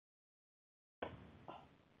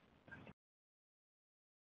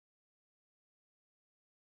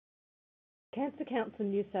Cancer Council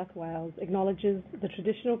New South Wales acknowledges the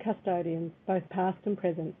traditional custodians, both past and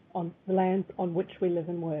present, on the lands on which we live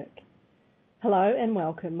and work. Hello and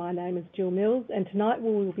welcome. My name is Jill Mills, and tonight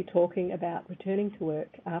we will be talking about returning to work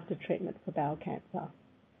after treatment for bowel cancer.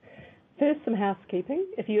 First, some housekeeping.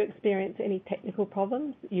 If you experience any technical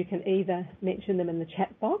problems, you can either mention them in the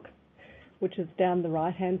chat box, which is down the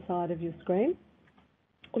right-hand side of your screen,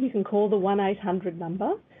 or you can call the 1-800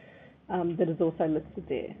 number that is also listed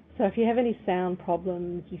there. So if you have any sound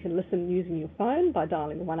problems, you can listen using your phone by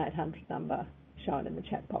dialing the 1-800 number shown in the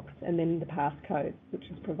chat box and then the passcode which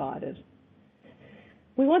is provided.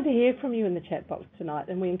 We want to hear from you in the chat box tonight,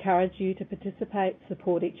 and we encourage you to participate,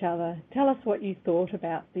 support each other. Tell us what you thought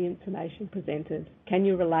about the information presented. Can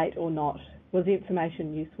you relate or not? Was the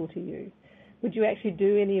information useful to you? Would you actually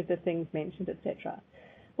do any of the things mentioned, etc.?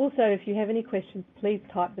 Also, if you have any questions, please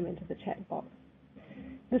type them into the chat box.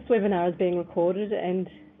 This webinar is being recorded, and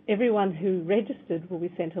everyone who registered will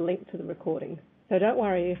be sent a link to the recording. So don't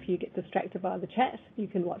worry if you get distracted by the chat, you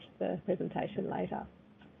can watch the presentation later.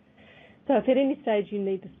 So if at any stage you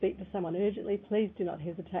need to speak to someone urgently, please do not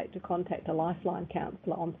hesitate to contact a Lifeline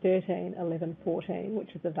counsellor on 13 11 14,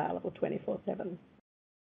 which is available 24/7.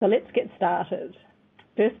 So let's get started.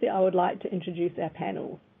 Firstly, I would like to introduce our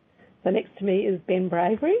panel. So next to me is Ben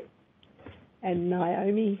Bravery and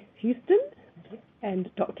Naomi Houston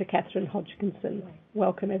and Dr. Catherine Hodgkinson.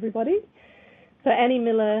 Welcome, everybody. So Annie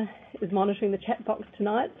Miller is monitoring the chat box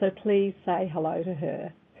tonight, so please say hello to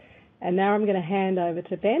her. And now I'm going to hand over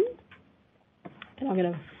to Ben, and I'm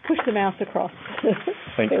going to push the mouse across.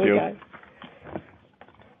 Thank you. There we go.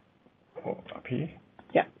 Oh, up here?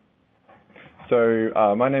 Yeah. So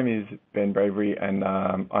my name is Ben Bravery, and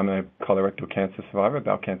I'm a colorectal cancer survivor,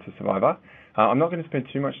 bowel cancer survivor. I'm not going to spend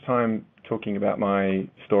too much time talking about my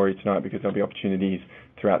story tonight because there'll be opportunities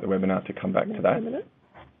throughout the webinar to come back to that.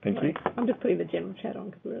 Thank you. I'm just putting the general chat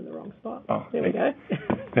on because we're in the wrong spot. Oh, there we go.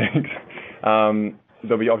 Thanks.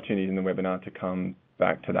 There'll be opportunities in the webinar to come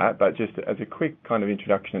back to that, but just as a quick kind of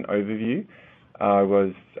introduction and overview, I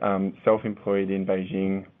was self-employed in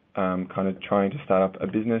Beijing, kind of trying to start up a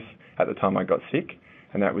business at the time I got sick,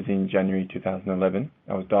 and that was in January 2011.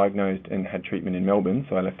 I was diagnosed and had treatment in Melbourne,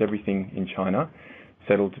 so I left everything in China,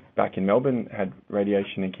 settled back in Melbourne, had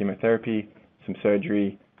radiation and chemotherapy, some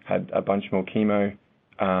surgery, had a bunch more chemo,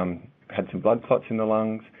 had some blood clots in the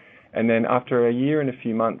lungs, and then after a year and a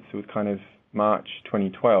few months, it was kind of March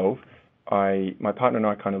 2012, my partner and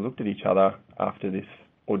I kind of looked at each other after this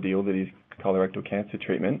ordeal that is colorectal cancer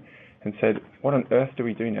treatment and said, what on earth do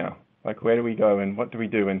we do now? Like, where do we go and what do we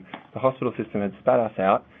do? And the hospital system had spat us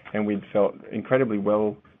out, and we'd felt incredibly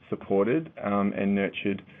well supported and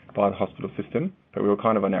nurtured by the hospital system, but we were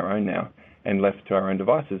kind of on our own now and left to our own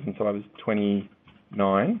devices. And so I was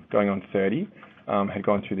 29, going on 30, had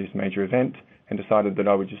gone through this major event and decided that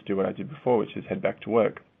I would just do what I did before, which is head back to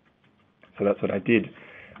work. So that's what I did.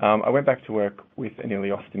 I went back to work with an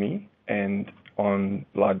ileostomy and on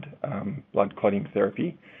blood clotting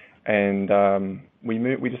therapy, and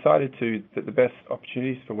we decided that the best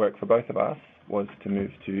opportunities for work for both of us was to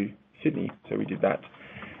move to Sydney, so we did that.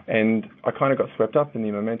 And I kind of got swept up in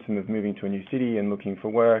the momentum of moving to a new city and looking for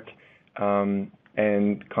work,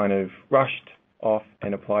 and kind of rushed off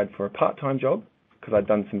and applied for a part-time job because I'd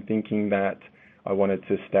done some thinking that I wanted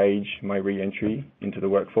to stage my re-entry into the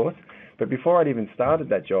workforce. But before I'd even started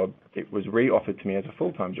that job, it was re-offered to me as a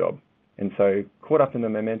full-time job. And so caught up in the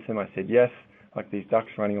momentum, I said yes, like these ducks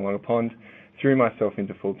running along a pond, threw myself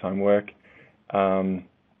into full-time work, and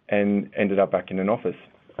ended up back in an office.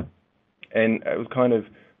 And it was kind of,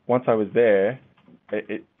 once I was there,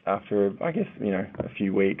 after, I guess, a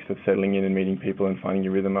few weeks of settling in and meeting people and finding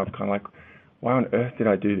your rhythm, I was kind of like, why on earth did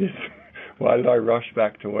I do this? Why did I rush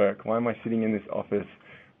back to work? Why am I sitting in this office?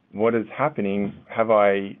 What is happening? Have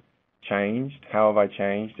I changed? How have I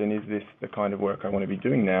changed? And is this the kind of work I want to be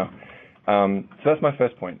doing now? So that's my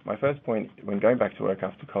first point. My first point when going back to work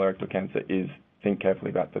after colorectal cancer is think carefully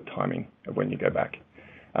about the timing of when you go back.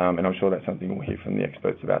 And I'm sure that's something we'll hear from the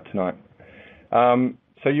experts about tonight.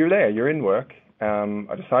 So you're there, you're in work.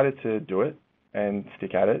 I decided to do it and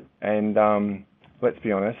stick at it. And let's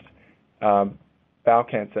be honest, bowel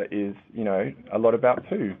cancer is, a lot about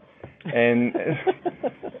poo. And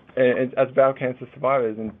as bowel cancer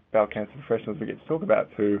survivors and bowel cancer professionals, we get to talk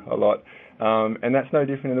about poo a lot. And that's no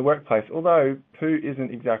different in the workplace, although poo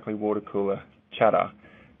isn't exactly water cooler chatter.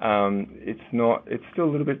 It's still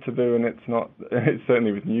a little bit taboo, and it's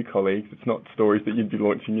certainly with new colleagues, it's not stories that you'd be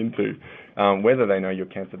launching into, whether they know your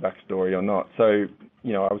cancer backstory or not. So,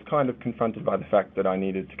 I was kind of confronted by the fact that I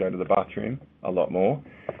needed to go to the bathroom a lot more.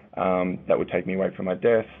 That would take me away from my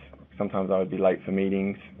desk. Sometimes I would be late for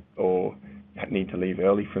meetings, or need to leave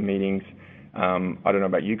early from meetings. I don't know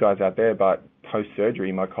about you guys out there, but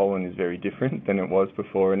post-surgery, my colon is very different than it was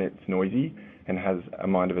before, and it's noisy and has a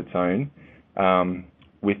mind of its own.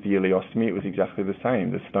 With the ileostomy, it was exactly the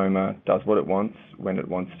same. The stoma does what it wants when it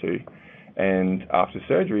wants to. And after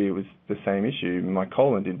surgery, it was the same issue. My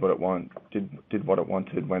colon did what it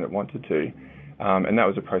wanted when it wanted to. And that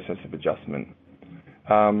was a process of adjustment.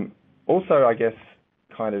 Also, I guess,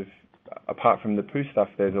 kind of, apart from the poo stuff,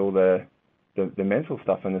 there's all the mental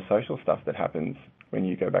stuff and the social stuff that happens when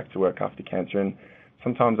you go back to work after cancer. And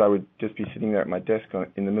sometimes I would just be sitting there at my desk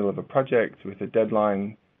in the middle of a project with a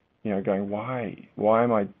deadline, going, why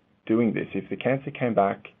am I doing this? If the cancer came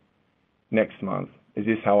back next month, is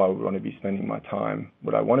this how I would want to be spending my time?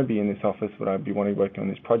 Would I want to be in this office? Would I be wanting to work on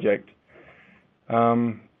this project?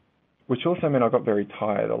 Which also meant I got very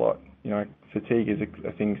tired a lot. Fatigue is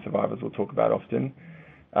a thing survivors will talk about often.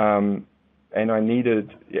 And I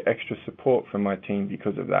needed extra support from my team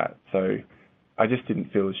because of that. So I just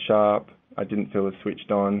didn't feel as sharp. I didn't feel as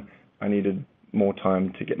switched on. I needed more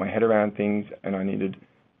time to get my head around things, and I needed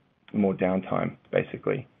more downtime,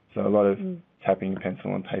 basically. So a lot of tapping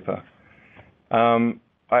pencil and paper.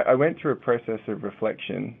 I went through a process of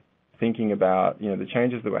reflection, thinking about the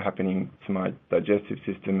changes that were happening to my digestive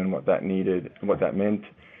system and what that needed and what that meant,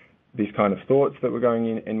 these kind of thoughts that were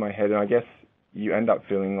going in my head. And I guess you end up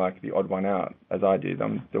feeling like the odd one out, as I did.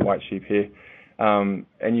 I'm the white sheep here. And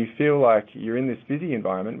you feel like you're in this busy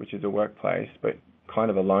environment, which is a workplace, but kind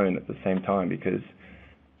of alone at the same time, because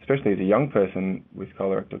especially as a young person with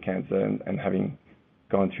colorectal cancer and having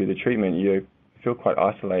gone through the treatment, you feel quite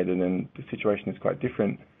isolated, and the situation is quite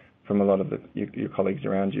different from a lot of your colleagues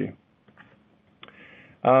around you.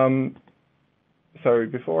 So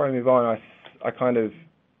before I move on, I kind of,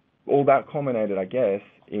 all that culminated, I guess,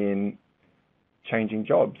 in changing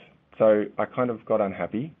jobs. So I kind of got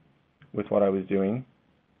unhappy with what I was doing,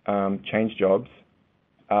 changed jobs,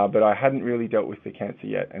 but I hadn't really dealt with the cancer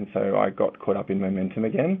yet, and so I got caught up in momentum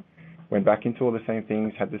again, went back into all the same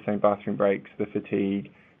things, had the same bathroom breaks, the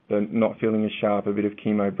fatigue, the not feeling as sharp, a bit of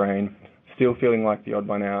chemo brain, still feeling like the odd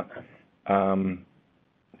one out,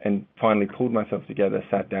 and finally pulled myself together,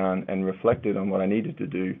 sat down and reflected on what I needed to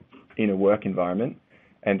do in a work environment,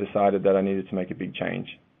 and decided that I needed to make a big change.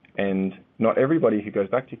 And not everybody who goes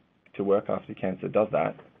back to work after cancer does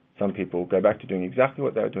that. Some people go back to doing exactly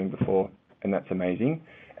what they were doing before, and that's amazing,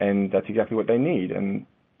 and that's exactly what they need, and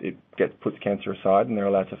it puts cancer aside, and they're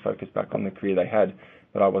allowed to focus back on the career they had.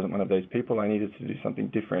 But I wasn't one of those people. I needed to do something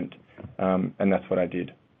different, and that's what I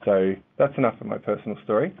did. So that's enough of my personal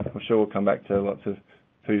story. I'm sure we'll come back to lots of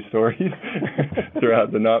poo stories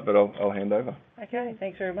throughout the night, but I'll hand over. Okay,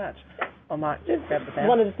 thanks very much. I might just grab the pen.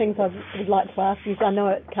 One of the things I would like to ask you, I know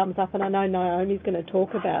it comes up, and I know Naomi's going to talk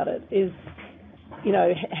about it, is,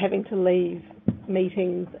 having to leave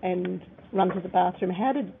meetings and run to the bathroom.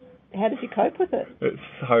 How did you cope with it? It's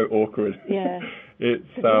so awkward. Yeah. It's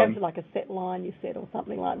you have like a set line you said or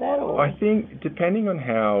something like that? Or? I think depending on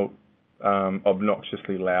how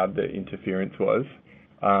obnoxiously loud the interference was,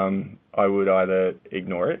 I would either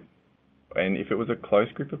ignore it, and if it was a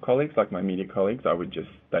close group of colleagues, like my immediate colleagues, I would just,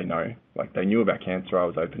 they know. Like, they knew about cancer, I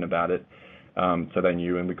was open about it, so they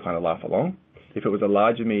knew, and we kind of laugh along. If it was a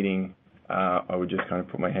larger meeting, I would just kind of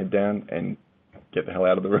put my head down and get the hell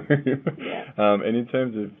out of the room. Yeah. And in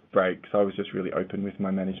terms of breaks, I was just really open with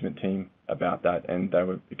my management team about that, and they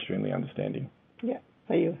were extremely understanding. Yeah,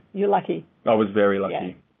 so you're lucky. I was very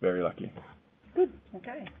lucky, very lucky. Good.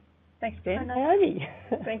 Okay. Thanks, Ben. And Naomi.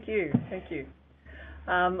 Thank you.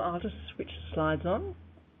 I'll just switch the slides on.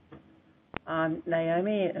 I'm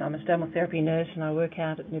Naomi, and I'm a stomach therapy nurse, and I work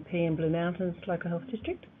out at Nepean Blue Mountains Local Health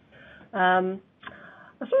District.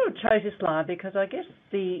 I sort of chose this slide because I guess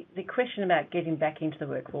the question about getting back into the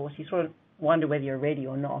workforce, you sort of wonder whether you're ready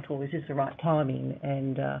or not, or is this the right timing?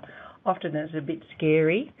 And often it's a bit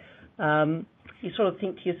scary. You sort of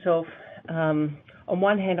think to yourself, on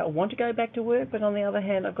one hand, I want to go back to work, but on the other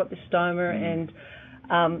hand, I've got this stoma, and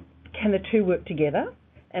can the two work together?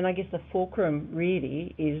 And I guess the fulcrum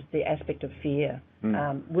really is the aspect of fear.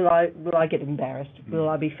 Will I get embarrassed? Will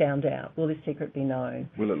I be found out? Will this secret be known?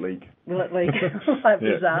 Will it leak? I have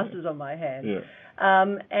disasters on my hands. Yeah.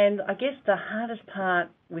 And I guess the hardest part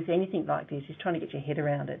with anything like this is trying to get your head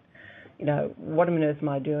around it. What on earth am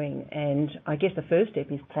I doing? And I guess the first step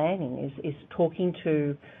is planning, is talking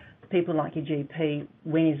to people like your GP,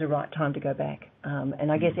 when is the right time to go back? And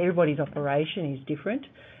I guess everybody's operation is different.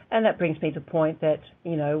 And that brings me to the point that,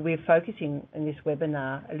 we're focusing in this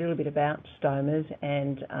webinar a little bit about stomas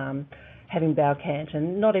and having bowel cancer.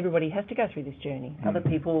 And not everybody has to go through this journey. Other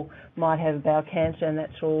people might have bowel cancer and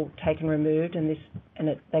that's all taken, removed, and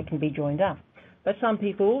they can be joined up. But some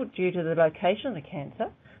people, due to the location of the cancer,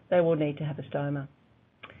 they will need to have a stoma.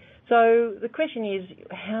 So the question is,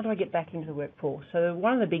 how do I get back into the workforce? So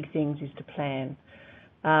one of the big things is to plan.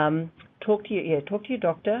 Talk to your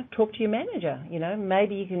doctor, talk to your manager.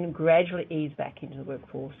 Maybe you can gradually ease back into the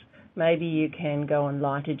workforce. Maybe you can go on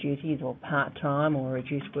lighter duties or part-time or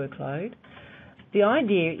reduced workload. The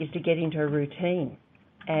idea is to get into a routine,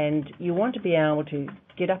 and you want to be able to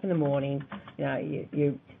get up in the morning,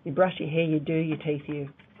 you brush your hair, you do your teeth, you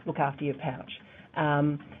look after your pouch.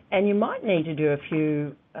 And you might need to do a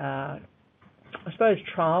few,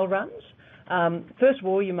 trial runs. First of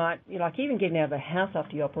all, you might, even getting out of the house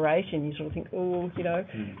after your operation, you sort of think,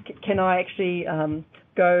 can I actually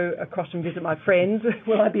go across and visit my friends?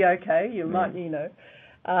 Will I be okay? You might need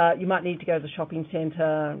to go to the shopping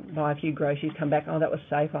centre, buy a few groceries, come back. Oh, that was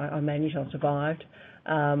safe. I managed. I survived.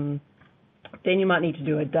 Then you might need to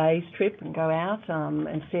do a day's trip and go out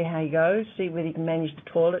and see how you go, see whether you can manage the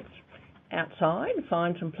toilets outside,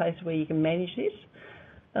 find some place where you can manage this.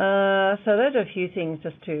 So those are a few things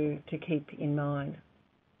just to keep in mind.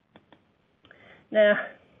 Now,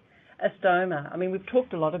 a stoma. We've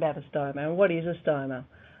talked a lot about a stoma. And what is a stoma?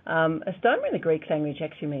 A stoma in the Greek language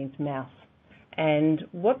actually means mouth. And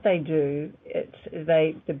what they do,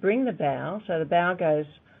 they bring the bowel. So the bowel goes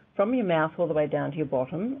from your mouth all the way down to your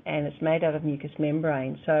bottom, and it's made out of mucous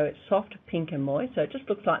membrane. So it's soft, pink and moist. So it just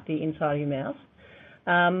looks like the inside of your mouth.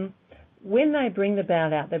 When they bring the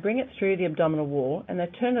bowel out, they bring it through the abdominal wall and they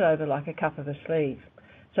turn it over like a cup of a sleeve.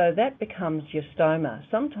 So that becomes your stoma.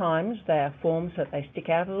 Sometimes they are formed so that they stick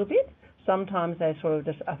out a little bit. Sometimes they sort of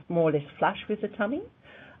just more or less flush with the tummy.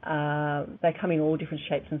 They come in all different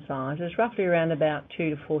shapes and sizes, roughly around about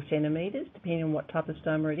 2 to 4 centimetres, depending on what type of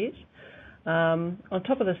stoma it is. On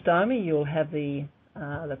top of the stoma, you'll have the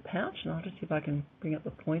pouch, and I'll just see if I can bring up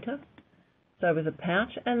the pointer. So with the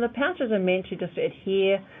pouch, and the pouches are meant to just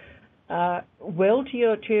adhere well to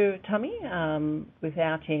your tummy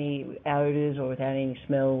without any odours or without any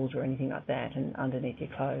smells or anything like that, and underneath your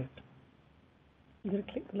clothes. You're going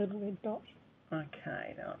to click the little red dot.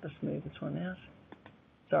 Okay, now I'll just move this one out.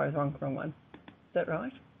 Sorry, wrong one. Is that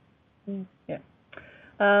right? Yeah.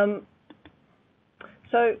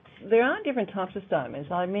 So there are different types of stomas.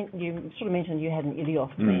 You sort of mentioned you had an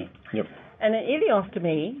ileostomy. Yep. And an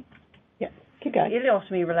ileostomy, keep going.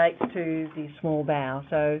 Ileostomy relates to the small bowel.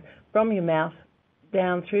 So from your mouth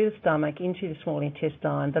down through the stomach into the small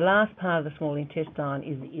intestine. The last part of the small intestine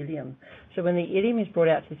is the ileum. So when the ileum is brought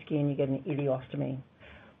out to the skin, you get an ileostomy.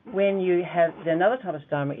 When you have another type of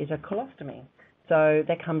stoma is a colostomy. So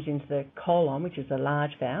that comes into the colon, which is a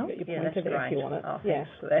large bowel. That's great. If you want it. Oh, thanks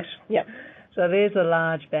for that. Yep. So there's a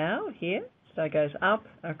large bowel here. So it goes up,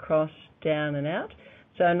 across, down and out.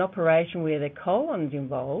 So an operation where the colon is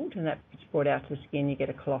involved and that's brought out to the skin, you get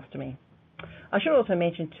a colostomy. I should also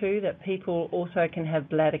mention too that people also can have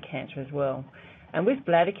bladder cancer as well. And with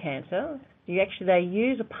bladder cancer, they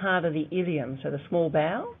use a part of the ileum, so the small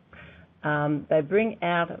bowel. They bring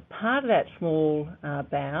out a part of that small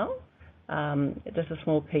bowel, just a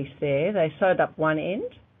small piece there. They sew up one end.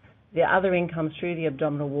 The other end comes through the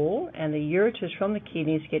abdominal wall, and the ureters from the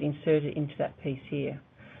kidneys get inserted into that piece here.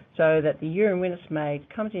 So that the urine, when it's made,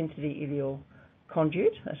 comes into the ileal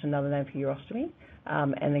conduit, that's another name for urostomy,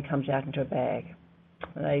 and then comes out into a bag.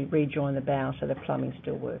 And they rejoin the bowel so the plumbing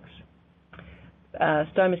still works.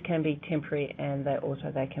 Stomas can be temporary and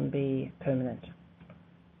they can be permanent.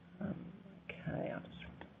 Okay, I'll just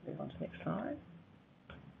move on to the next slide.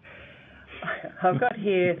 I've got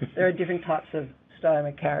here, there are different types of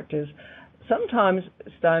stoma characters. Sometimes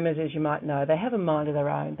stomas, as you might know, they have a mind of their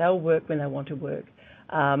own. They'll work when they want to work.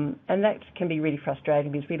 And that can be really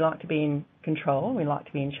frustrating because we like to be in control, we like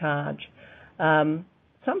to be in charge.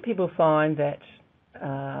 Some people find that,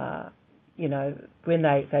 when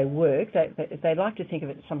they work, they like to think of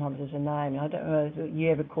it sometimes as a name. I don't know if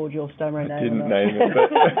you ever called your stoma a name. I didn't name it,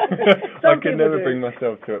 but I could never bring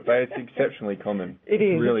myself to it. But it's exceptionally common. It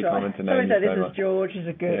is. It's really common to name your stoma. This is George, this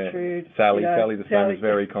is Gertrude. Yeah. Sally the stoma is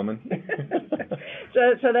very common.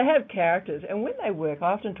 So they have characters, and when they work,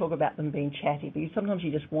 I often talk about them being chatty, because sometimes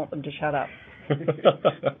you just want them to shut up.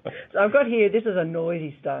 So I've got here, this is a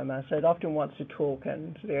noisy stoma, so it often wants to talk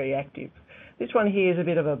and it's very active. This one here is a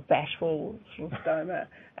bit of a bashful sort of stoma.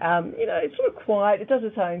 It's sort of quiet, it does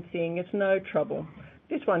its own thing, it's no trouble.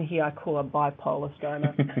 This one here I call a bipolar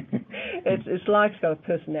stoma. It's like it's got a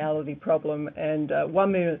personality problem, and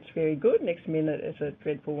 1 minute it's very good, next minute it's a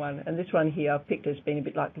dreadful one. And this one here I've picked as being a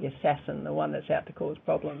bit like the assassin, the one that's out to cause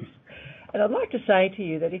problems. And I'd like to say to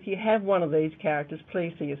you that if you have one of these characters,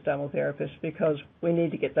 please see your stomal therapist, because we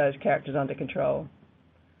need to get those characters under control.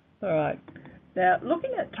 All right. Now,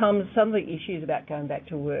 looking at some of the issues about going back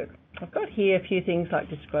to work, I've got here a few things like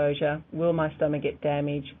disclosure, will my stomach get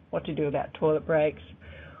damaged, what to do about toilet breaks,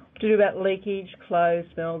 what to do about leakage, clothes,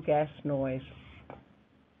 smell, gas, noise.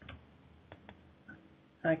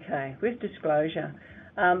 Okay, with disclosure,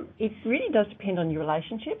 it really does depend on your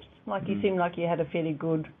relationships. Like you seem like you had a fairly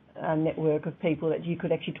good network of people that you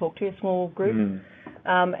could actually talk to, a small group.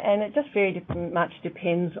 And it just very much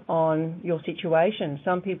depends on your situation.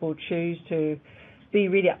 Some people choose to be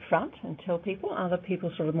really upfront and tell people. Other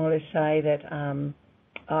people sort of more or less say that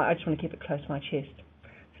I just want to keep it close to my chest.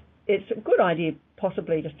 It's a good idea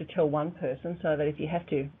possibly just to tell one person, so that if you have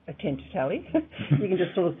to attempt to tally, you can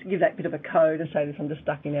just sort of give that bit of a code and say, this, I'm just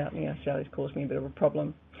ducking out, Sally's caused me a bit of a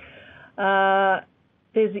problem.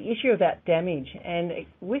 There's the issue about damage, and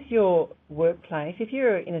with your workplace, if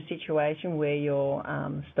you're in a situation where your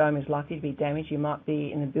stoma is likely to be damaged, you might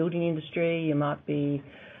be in the building industry, you might be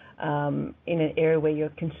in an area where you're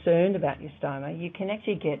concerned about your stoma, you can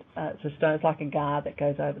actually get it's like a guard that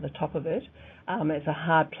goes over the top of it. It's a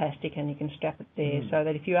hard plastic, and you can strap it there so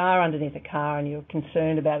that if you are underneath a car and you're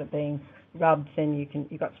concerned about it being rubbed, then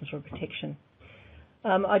you've got some sort of protection.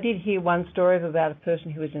 I did hear one story about a person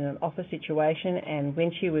who was in an office situation, and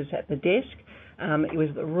when she was at the desk, it was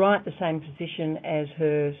right the same position as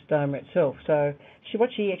her stoma itself. So what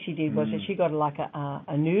she actually did was that she got like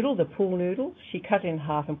a noodle, the pool noodles. She cut it in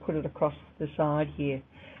half and put it across the side here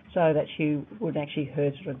so that she wouldn't actually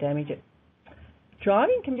hurt it or damage it.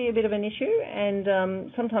 Driving can be a bit of an issue,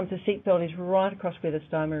 and sometimes the seatbelt is right across where the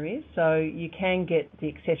stoma is, so you can get the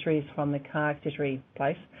accessories from the car accessory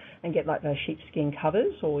place and get like those sheepskin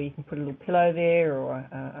covers, or you can put a little pillow there or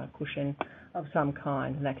a cushion of some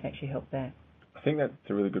kind, and that can actually help that. I think that's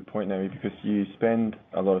a really good point, Naomi, because you spend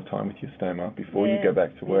a lot of time with your stoma before you go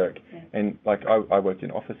back to work. And like I worked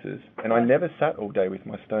in offices, and I never sat all day with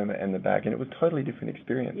my stoma and the bag, and it was a totally different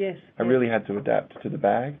experience. I really had to adapt to the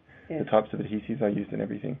bag, the types of adhesives I used and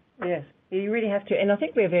everything. Yes, you really have to. And I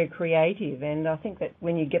think we're very creative, and I think that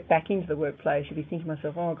when you get back into the workplace, you'll be thinking to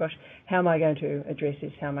myself, oh gosh, how am I going to address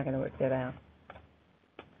this? How am I going to work that out?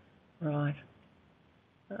 Right.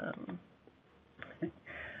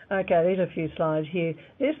 Okay, these are a few slides here.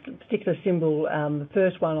 This particular symbol, the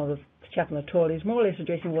first one of the chap on the toilet, is more or less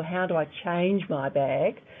addressing, well, how do I change my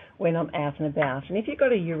bag when I'm out and about? And if you've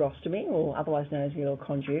got a urostomy, or otherwise known as a little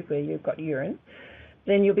conduit, where you've got urine,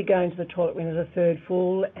 then you'll be going to the toilet when there's a third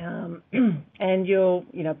full, and you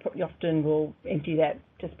often will empty that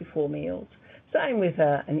just before meals. Same with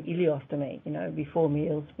an ileostomy, before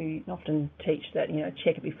meals. We often teach that,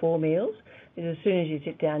 check it before meals. Because as soon as you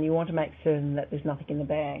sit down, you want to make certain that there's nothing in the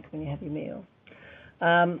bag when you have your meal.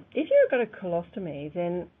 If you've got a colostomy,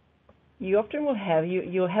 then you often will have,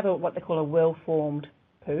 you'll have what they call a well-formed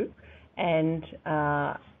poo, and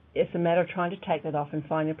it's a matter of trying to take that off and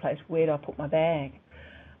find a place, where do I put my bag?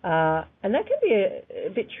 And that can be a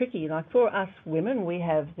bit tricky. Like for us women, we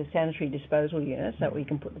have the sanitary disposal units that we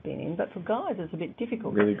can put the bin in, but for guys it's a bit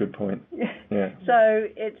difficult. Really good point. Yeah. So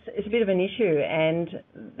it's a bit of an issue, and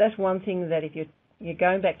that's one thing that if you're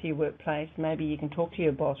going back to your workplace, maybe you can talk to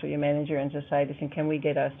your boss or your manager and just say, listen, can we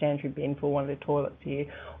get a sanitary bin for one of the toilets here?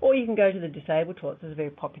 Or you can go to the disabled toilets. It's a very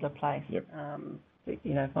popular place. Yep.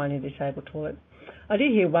 Find a disabled toilet. I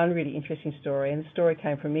did hear one really interesting story, and the story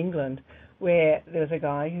came from England, where there was a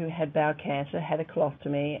guy who had bowel cancer, had a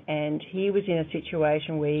colostomy, and he was in a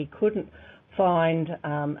situation where he couldn't find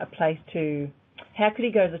a place to... How could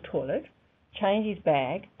he go to the toilet, change his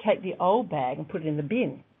bag, take the old bag and put it in the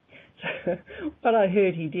bin? So what I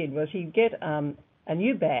heard he did was he'd get a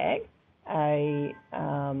new bag, a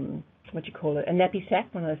nappy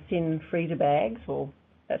sack, one of those thin freezer bags or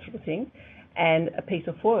that sort of thing, and a piece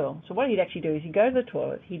of foil. So what he'd actually do is he'd go to the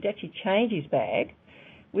toilet, he'd actually change his bag.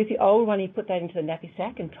 With the old one, he'd put that into the nappy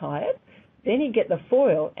sack and tie it. Then he'd get the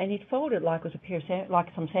foil and he'd fold it like it was a pair of like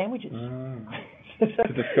some sandwiches. To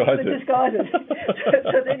disguise it.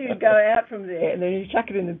 So then he'd go out from there, and then he'd chuck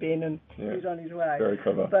it in the bin, and he's on his way. Very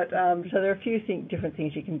clever. But so there are a few different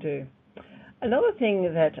things you can do. Another thing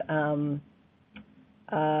that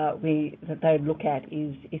they would look at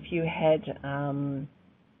is if you had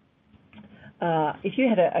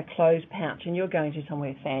a closed pouch and you're going to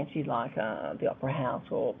somewhere fancy like the Opera House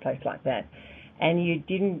or a place like that, and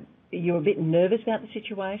you were a bit nervous about the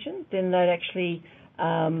situation, then they'd actually,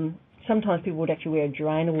 sometimes people would actually wear a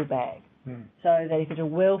drainable bag. So that if it's a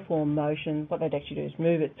well-formed motion, what they'd actually do is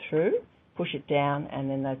move it through, push it down, and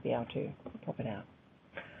then they'd be able to pop it out.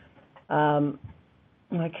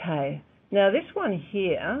 Okay. Now, this one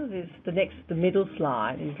here, the middle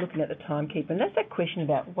slide, is looking at the timekeeper, and that's that question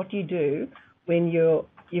about what do you do when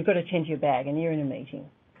you've got to tend to your bag and you're in a meeting.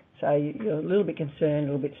 So you're a little bit concerned,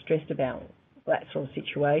 a little bit stressed about that sort of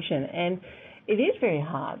situation, and it is very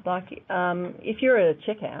hard. Like if you're at a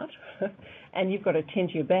checkout and you've got to tend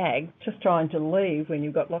to your bag, just trying to leave when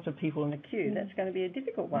you've got lots of people in the queue, that's going to be a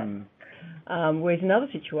difficult one. Whereas in another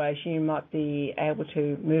situation, you might be able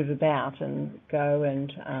to move about and go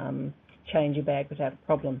and change your bag without a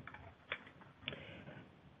problem.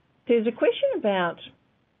 There's a question about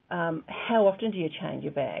how often do you change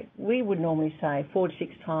your bag? We would normally say 4 to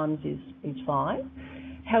 6 times is fine.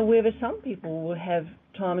 However, some people will have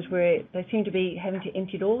times where they seem to be having to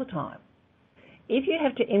empty it all the time. If you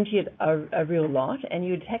have to empty it a real lot and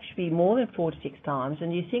you'd actually be more than 4 to 6 times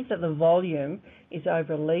and you think that the volume is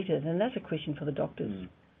over a litre, then that's a question for the doctors.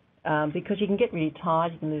 Because you can get really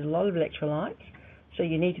tired, you can lose a lot of electrolytes, so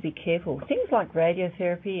you need to be careful. Things like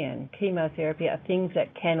radiotherapy and chemotherapy are things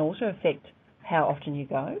that can also affect how often you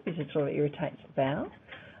go because it sort of irritates the bowel.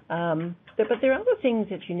 But there are other things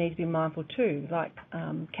that you need to be mindful too, like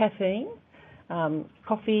caffeine,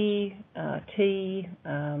 coffee, tea,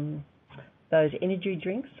 those energy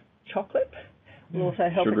drinks, chocolate will also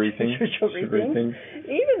help. Sugary things.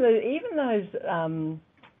 Even those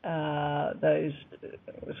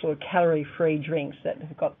sort of calorie-free drinks that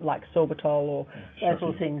have got like sorbitol or those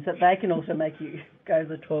sort of things, that they can also make you go to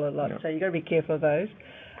the toilet a lot. So you've got to be careful of those.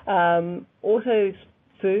 Also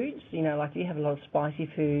foods, like you have a lot of spicy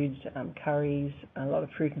foods, curries, a lot of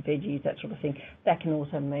fruit and veggies, that sort of thing. That can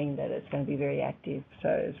also mean that it's going to be very active. So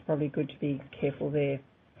it's probably good to be careful there.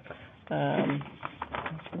 My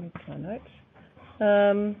notes.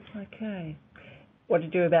 Okay. What to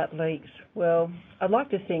do about leaks? Well, I'd like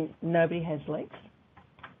to think nobody has leaks,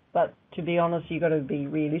 but to be honest, you've got to be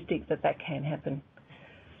realistic that can happen.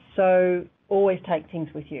 So always take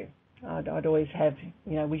things with you. I'd always have,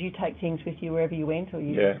 would you take things with you wherever you went? Or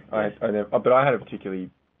you? Yeah, but I had a particularly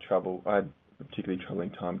troubling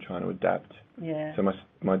time trying to adapt. Yeah. So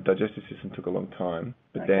my digestive system took a long time,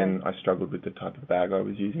 but then I struggled with the type of bag I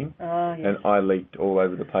was using. Oh, yes. And I leaked all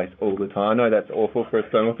over the place all the time. I know that's awful for a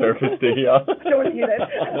stoma therapist to hear. I don't want to hear that.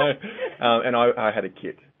 No. And I had a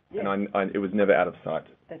kit, and it was never out of sight.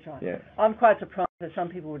 That's right. Yeah. I'm quite surprised that some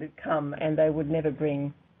people would come and they would never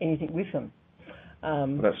bring anything with them.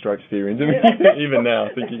 Well, that strikes fear into me, even now,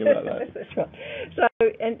 thinking about that. That's right. So,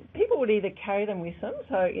 and people would either carry them with them,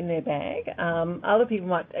 so in their bag. Other people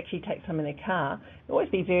might actually take some in their car. Always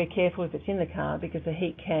be very careful if it's in the car because the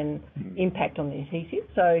heat can impact on the adhesive.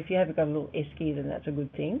 So if you haven't got a little esky, then that's a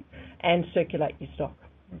good thing. And circulate your stock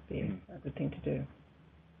would be a good thing to do.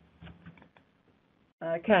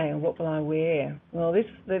 Okay, and what will I wear? Well,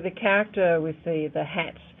 the character with the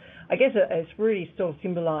hats, I guess it's really sort of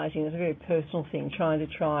symbolising, it's a very personal thing, trying to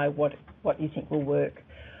try what you think will work.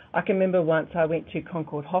 I can remember once I went to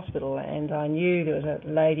Concord Hospital and I knew there was a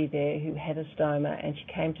lady there who had a stoma and she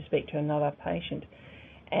came to speak to another patient.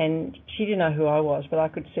 And she didn't know who I was, but I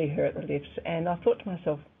could see her at the lifts. And I thought to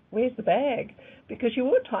myself, where's the bag? Because she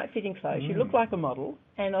wore tight-fitting clothes, she looked like a model.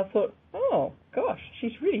 And I thought, oh, gosh,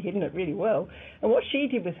 she's really hidden it really well. And what she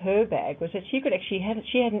did with her bag was that she had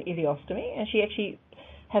an ileostomy and she actually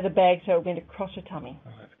had a bag so it went across her tummy.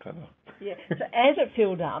 Oh, that's clever. Yeah. So as it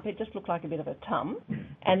filled up, it just looked like a bit of a tum.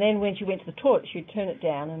 And then when she went to the toilet, she'd turn it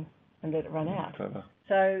down and let it run out. Clever.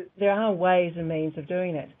 So there are ways and means of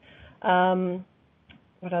doing it.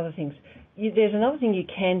 What other things? There's another thing you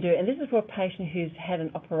can do, and this is for a patient who's had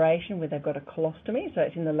an operation where they've got a colostomy, so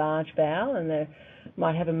it's in the large bowel, and they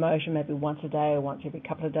might have a motion maybe once a day or once every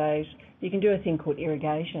couple of days. You can do a thing called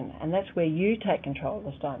irrigation, and that's where you take control of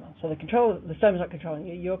the stoma. So the stoma's not controlling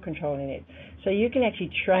you, you're controlling it. So you can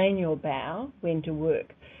actually train your bowel when to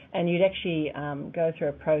work, and you'd actually go through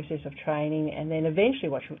a process of training, and then eventually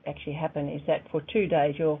what should actually happen is that for 2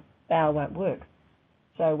 days your bowel won't work.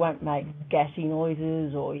 So it won't make gassy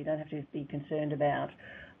noises, or you don't have to be concerned about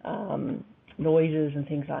noises and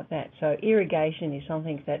things like that. So irrigation is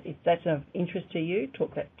something that, if that's of interest to you,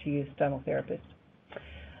 talk that to your stomal therapist.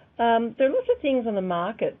 There are lots of things on the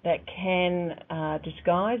market that can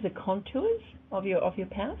disguise the contours of your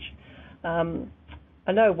pouch.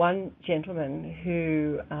 I know one gentleman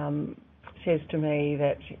who says to me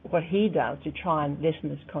that what he does to try and lessen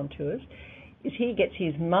his contours is he gets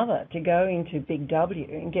his mother to go into Big W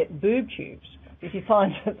and get boob tubes, because he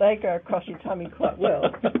finds that they go across your tummy quite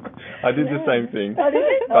well. I did the same thing. Oh, did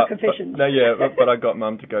you? Confession. But I got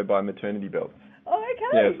Mum to go buy maternity belts. Oh,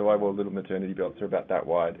 okay. Yeah, so I wore little maternity belts. They're about that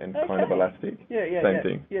wide and kind of elastic. Same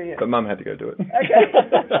thing. Yeah. But Mum had to go do it. Okay.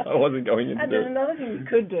 I wasn't going in to and do there's it. another thing you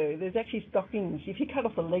could do. There's actually stockings. If you cut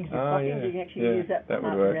off the legs of stockings, you can actually use that part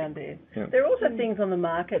around there. Yeah. There are also things on the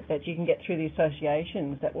market that you can get through the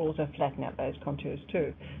associations that will also flatten out those contours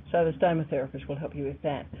too. So the stoma therapist will help you with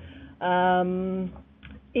that.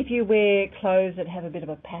 If you wear clothes that have a bit of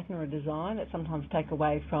a pattern or a design, that sometimes take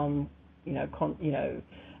away from,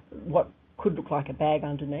 what could look like a bag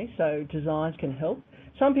underneath, so designs can help.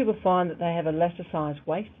 Some people find that they have a elasticized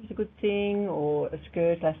waist is a good thing, or a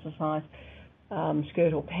skirt, elasticized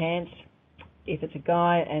skirt or pants. If it's a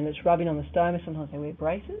guy and it's rubbing on the stoma, sometimes they wear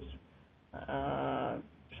braces.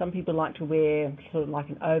 Some people like to wear sort of like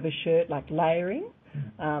an overshirt, like layering,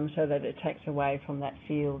 so that it takes away from that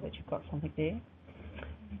feel that you've got something there.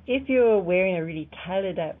 If you're wearing a really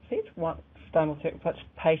tailored outfit, what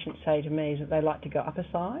patients say to me is that they like to go up a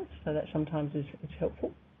size, so that sometimes is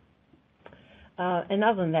helpful. And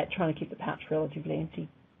other than that, trying to keep the pouch relatively empty.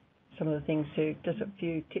 Some of the things just a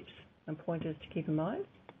few tips and pointers to keep in mind.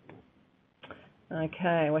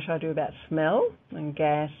 Okay, what should I do about smell and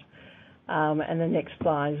gas? And the next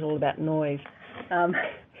slide is all about noise.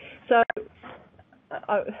 So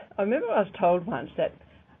I remember I was told once that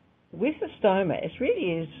with the stoma, it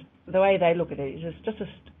really is, the way they look at it is it's just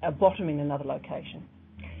a bottom in another location.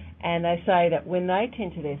 And they say that when they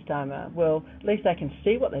tend to their stoma, well, at least they can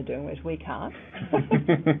see what they're doing, whereas we can't.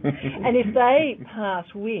 And if they pass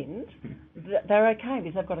wind, they're okay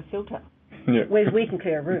because they've got a filter. Yeah. Whereas we can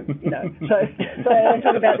clear a room, So they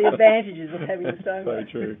talk about the advantages of having a stoma. So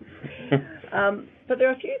true. But there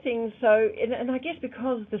are a few things, and I guess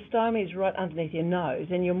because the stoma is right underneath your nose,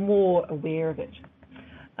 and you're more aware of it.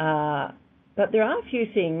 But there are a few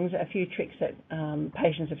tricks that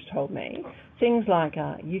patients have told me. Things like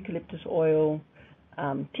eucalyptus oil,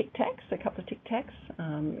 Tic Tacs, a couple of Tic Tacs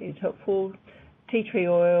is helpful. Tea tree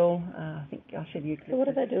oil, I think I said eucalyptus. So what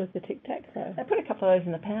do they do with the Tic Tacs though? They put a couple of those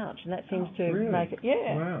in the pouch, and that seems to make it,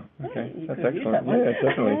 Wow, okay, yeah, that's excellent. Yeah,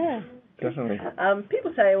 definitely. Yeah. Definitely.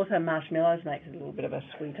 People say also marshmallows makes it a little bit of a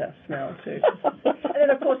sweeter smell too. And then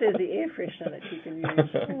of course there's the air freshener that you can use.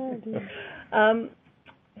 Oh,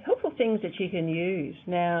 helpful things that you can use.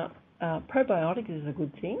 Now, probiotics is a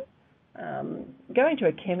good thing. Going to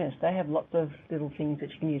a chemist, they have lots of little things that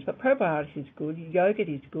you can use, but probiotics is good. Yogurt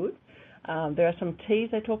is good. There are some teas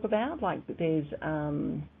they talk about, like there's, what's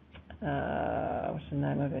the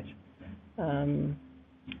name of it?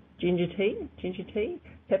 Ginger tea,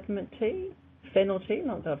 peppermint tea, fennel tea.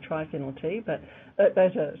 Not that I've tried fennel tea, but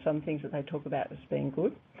those are some things that they talk about as being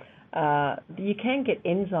good. You can get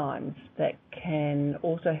enzymes that can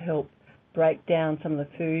also help break down some of the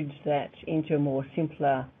foods that into more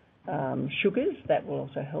simpler sugars. That will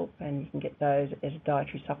also help, and you can get those as a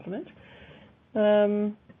dietary supplement.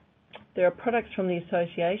 There are products from the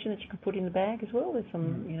association that you can put in the bag as well. There's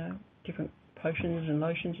some, different potions and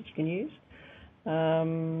lotions that you can use.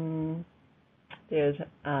 There's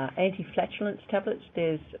anti-flatulence tablets,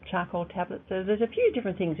 there's charcoal tablets. So there's a few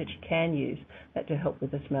different things that you can use that to help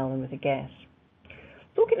with the smell and with the gas.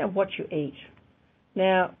 Looking at what you eat.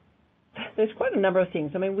 Now, there's quite a number of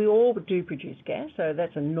things. I mean, we all do produce gas, so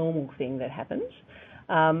that's a normal thing that happens.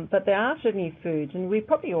 But there are certainly foods, and we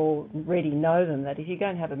probably already know them, that if you go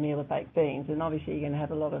and have a meal of baked beans, then obviously you're going to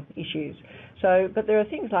have a lot of issues. But there are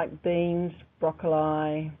things like beans,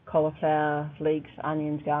 broccoli, cauliflower, leeks,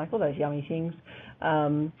 onions, garlic, all those yummy things.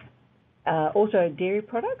 Also dairy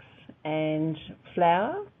products and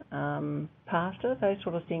flour, pasta, those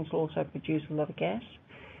sort of things will also produce a lot of gas.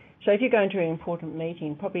 So if you're going to an important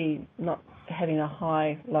meeting, probably not having a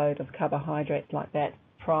high load of carbohydrates like that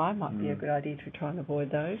prior might be a good idea to try and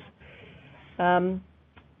avoid those.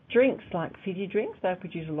 Drinks like fizzy drinks, they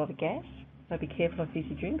produce a lot of gas, so be careful of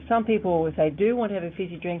fizzy drinks. Some people, if they do want to have a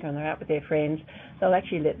fizzy drink and they're out with their friends, they'll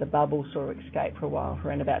actually let the bubbles sort of escape for a while, for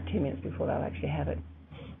around about 10 minutes before they'll actually have it.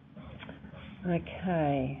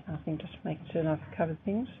 Okay, I think just making certain I've covered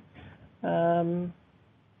things.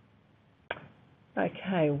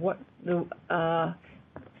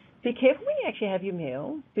 Be careful when you actually have your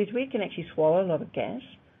meal, because we can actually swallow a lot of gas.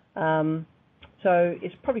 So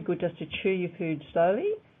it's probably good just to chew your food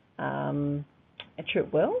slowly and chew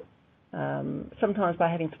it well. Sometimes by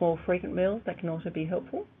having small, frequent meals, that can also be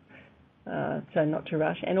helpful. So not to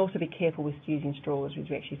rush, and also be careful with using straws, because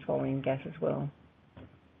you're actually swallowing gas as well.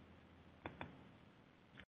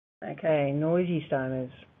 Okay, noisy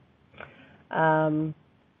stomas.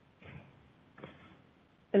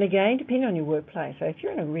 And again, depending on your workplace, so if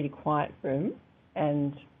you're in a really quiet room,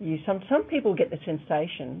 And some people get the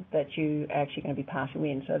sensation that you are actually going to be passing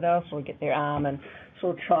wind, so they'll sort of get their arm and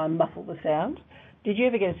sort of try and muffle the sound. Did you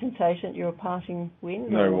ever get a sensation that you were passing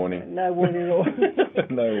wind? No warning. No warning at all.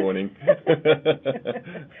 No warning.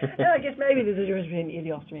 I guess maybe there's a difference between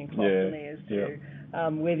ileostomy and colostomy as to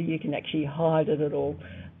whether you can actually hide it at all.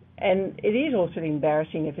 And it is also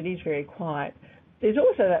embarrassing if it is very quiet. There's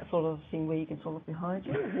also that sort of thing where you can sort of look behind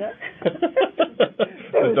you, isn't it?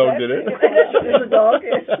 The dog did it. That's the dog,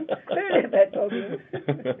 yes. Who let that dog in?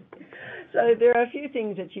 So there are a few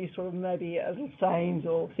things that you sort of maybe little sayings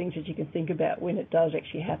or things that you can think about when it does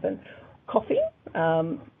actually happen. Coughing,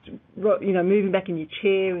 moving back in your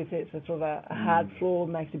chair if it's a sort of a hard floor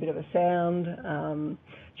makes a bit of a sound,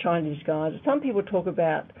 trying to disguise it. Some people talk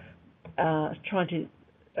about trying to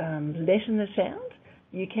lessen the sound.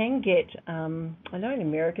 You can get, I know in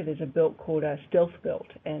America there's a belt called a stealth belt,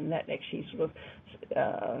 and that actually sort of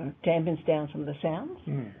dampens down some of the sounds.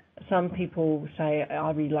 Some people say,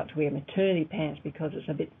 I really like to wear maternity pants because it's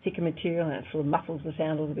a bit thicker material and it sort of muffles the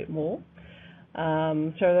sound a little bit more.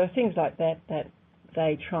 So there are things like that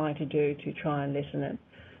they try to do to try and lessen it.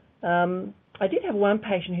 I did have one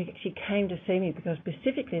patient who actually came to see me because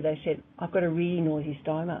specifically they said, I've got a really noisy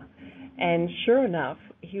stoma. And sure enough,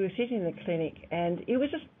 he was sitting in the clinic and it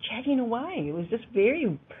was just chatting away. It was just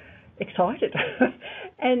very excited.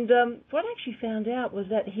 And what I actually found out was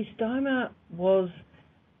that his stoma was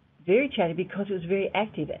very chatty because it was very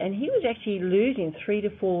active. And he was actually losing 3 to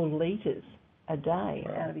 4 litres a day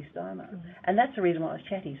out of his stoma. And that's the reason why it's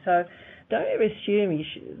chatty. So don't ever assume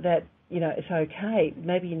that, it's okay.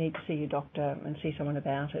 Maybe you need to see your doctor and see someone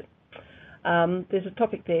about it. There's a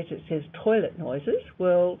topic there that says toilet noises.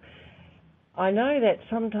 Well, I know that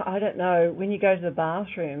sometimes, I don't know, when you go to the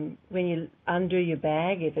bathroom, when you undo your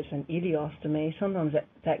bag, if it's an ileostomy, sometimes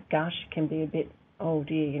that gush can be a bit, oh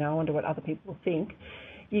dear, I wonder what other people think.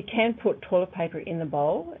 You can put toilet paper in the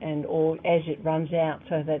bowl or as it runs out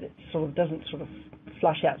so that it sort of doesn't sort of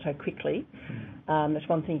flush out so quickly. That's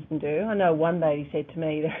one thing you can do. I know one lady said to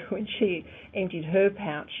me that when she emptied her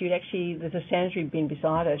pouch, there's a sanitary bin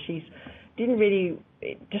beside her. She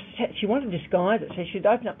wanted to disguise it, so she'd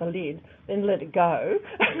open up the lid, then let it go,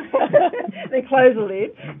 then close the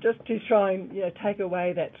lid, just to try and take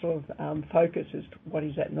away that sort of focus as to what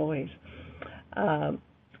is that noise.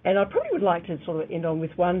 And I probably would like to sort of end on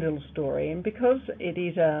with one little story, and because it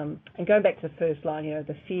is, and going back to the first line,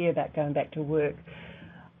 the fear about going back to work.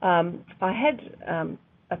 I had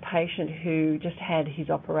a patient who just had his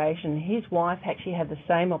operation. His wife actually had the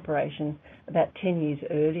same operation about 10 years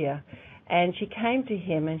earlier. And she came to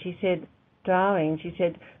him and she said, darling,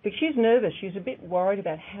 because she was nervous. She was a bit worried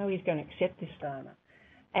about how he's going to accept this stoma.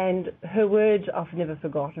 And her words I've never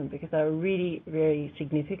forgotten because they were really, very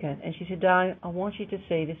significant. And she said, darling, I want you to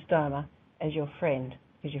see this stoma as your friend,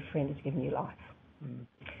 because your friend has given you life.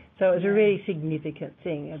 So it was a really significant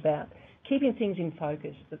thing about keeping things in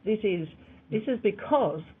focus, that this is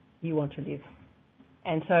because you want to live.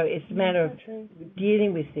 And so it's a matter of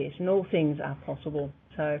dealing with this, and all things are possible.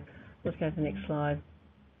 So let's go to the next slide.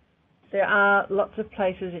 There are lots of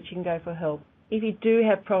places that you can go for help. If you do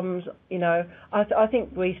have problems, I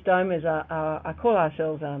think we stomers I call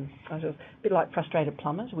ourselves a bit like frustrated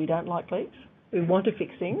plumbers. We don't like leaks. We want to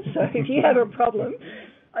fix things. So if you have a problem,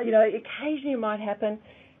 occasionally it might happen.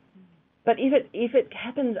 But if it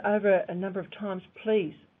happens over a number of times,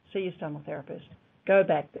 please see your stomal therapist. Go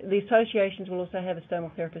back. The associations will also have a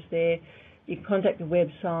stomal therapist there. You can contact the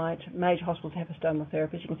website. Major hospitals have a stomal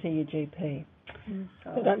therapist. You can see your GP.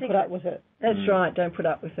 So don't put up with it. That's right. Don't put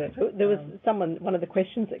up with it. There was one of the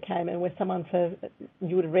questions that came in where someone said,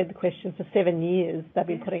 you would have read the question for 7 years, they've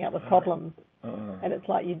been putting up with problems. And it's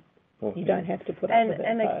like you don't have to put up with it.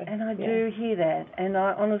 And I do hear that. And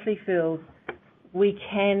I honestly feel we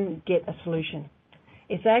can get a solution.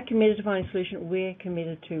 If they're committed to finding a solution, we're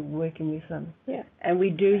committed to working with them. Yeah. And we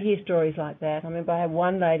do hear stories like that. I remember I had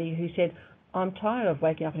one lady who said, I'm tired of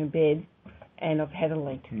waking up in bed and I've had a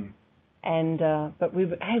leak. And but we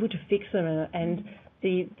were able to fix them, and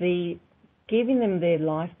the giving them their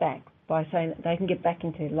life back by saying that they can get back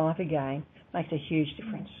into life again makes a huge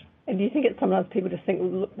difference. And do you think it's sometimes people just think,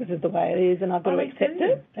 look, this is the way it is and I've got to accept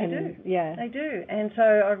it? They do. Yeah. They do. And so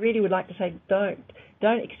I really would like to say don't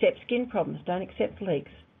accept skin problems, don't accept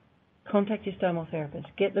leaks. Contact your stomal therapist,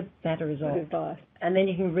 get the matter resolved. And then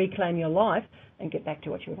you can reclaim your life and get back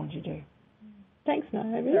to what you want to do. Thanks,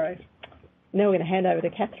 Naomi. Right. Now we're going to hand over to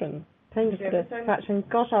Catherine. Thank you ever so much, and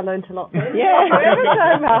gosh, I learned a lot. Yeah. Thank you ever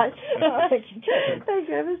so much. Thank you. Thank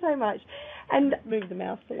you ever so much. And move the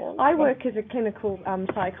mouse along. I work as a clinical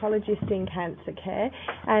psychologist in cancer care,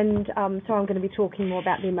 and so I'm going to be talking more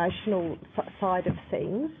about the emotional side of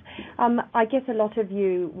things. I guess a lot of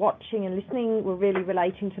you watching and listening were really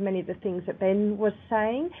relating to many of the things that Ben was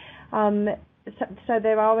saying. So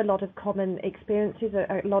there are a lot of common experiences,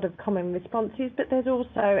 a lot of common responses, but there's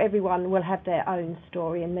also, everyone will have their own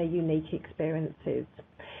story and their unique experiences.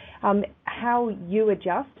 How you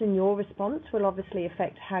adjust and your response will obviously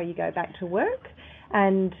affect how you go back to work,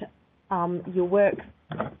 and your work.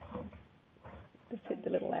 Just hit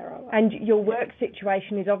the little arrow. And your work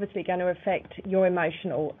situation is obviously going to affect your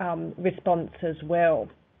emotional response as well.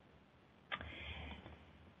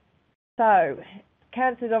 So,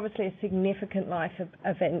 cancer is obviously a significant life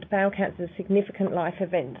event. Bowel cancer is a significant life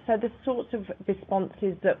event. So the sorts of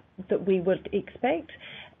responses that we would expect,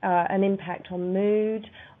 an impact on mood,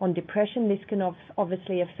 on depression. This can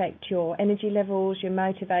obviously affect your energy levels, your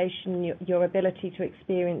motivation, your ability to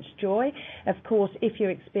experience joy. Of course, if you're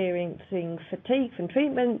experiencing fatigue from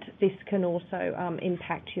treatment, this can also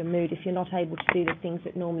impact your mood if you're not able to do the things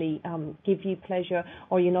that normally give you pleasure,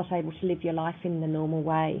 or you're not able to live your life in the normal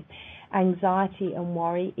way. Anxiety and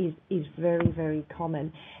worry is very, very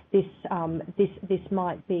common. This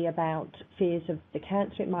might be about fears of the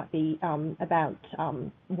cancer. It might be about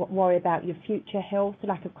worry about your future health,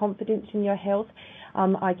 lack of confidence in your health.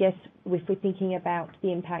 I guess if we're thinking about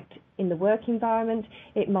the impact in the work environment,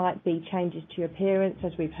 it might be changes to your appearance,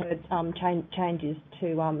 as we've heard, changes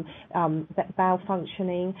to bowel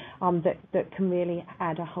functioning that can really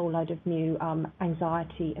add a whole load of new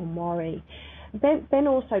anxiety and worry. Ben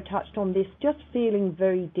also touched on this, just feeling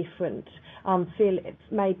very different,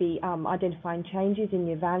 maybe identifying changes in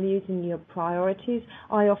your values and your priorities.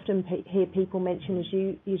 I often hear people mention, as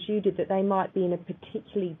you did, that they might be in a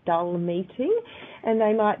particularly dull meeting, and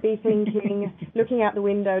they might be thinking, looking out the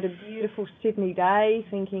window at a beautiful Sydney day,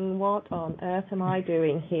 thinking, what on earth am I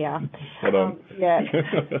doing here? Spot on. Yeah.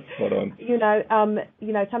 Spot on.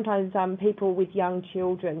 Sometimes people with young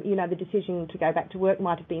children, the decision to go back to work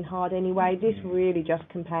might have been hard anyway. This really just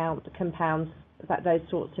compounds those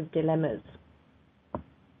sorts of dilemmas.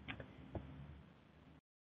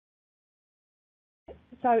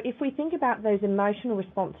 So if we think about those emotional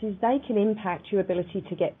responses, they can impact your ability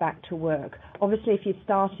to get back to work. Obviously, if you're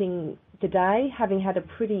starting the day having had a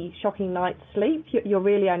pretty shocking night's sleep, you're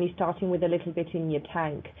really only starting with a little bit in your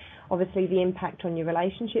tank. Obviously, the impact on your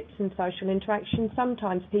relationships and social interaction.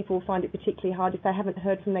 Sometimes people find it particularly hard if they haven't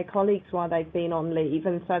heard from their colleagues while they've been on leave,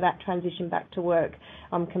 and so that transition back to work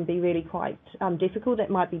can be really quite difficult.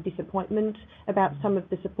 It might be disappointment about some of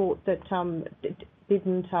the support that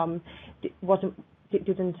didn't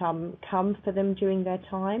come for them during their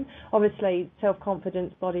time. Obviously,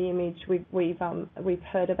 self-confidence, body image, we've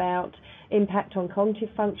heard about. Impact on cognitive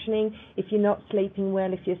functioning. If you're not sleeping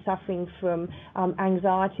well, if you're suffering from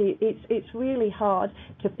anxiety, it's really hard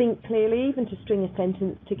to think clearly, even to string a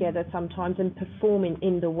sentence together sometimes, and perform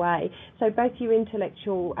in the way. So both your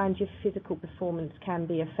intellectual and your physical performance can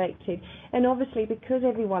be affected. And obviously, because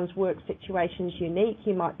everyone's work situation is unique,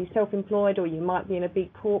 you might be self-employed, or you might be in a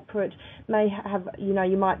big corporate,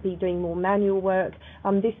 you might be doing more manual work.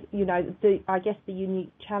 I guess the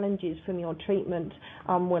unique challenges from your treatment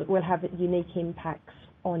will have unique impacts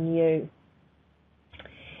on you.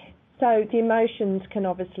 So the emotions can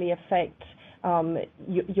obviously affect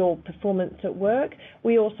your performance at work.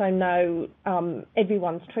 We also know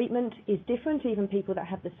everyone's treatment is different. Even people that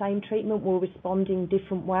have the same treatment will respond in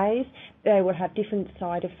different ways. They will have different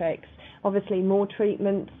side effects. Obviously, more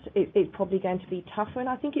treatments is probably going to be tougher, and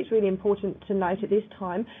I think it's really important to note at this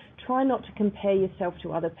time, try not to compare yourself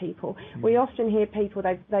to other people. We often hear people,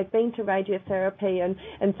 they've been to radiotherapy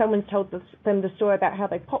and someone's told them the story about how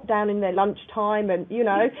they pop down in their lunchtime and,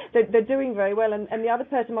 they're doing very well, and the other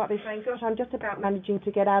person might be saying, gosh, I'm just about managing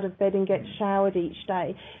to get out of bed and get showered each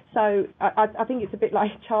day. So I think it's a bit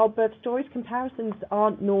like childbirth stories. Comparisons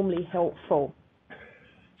aren't normally helpful.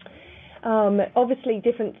 Obviously,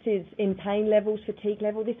 differences in pain levels, fatigue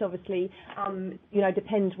level. This obviously,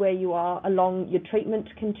 depends where you are along your treatment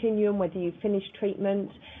continuum, whether you finish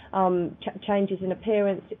treatment. Changes in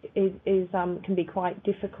appearance can be quite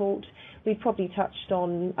difficult. We've probably touched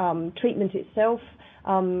on treatment itself.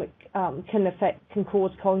 Can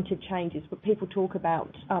cause cognitive changes, but people talk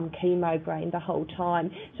about chemo brain the whole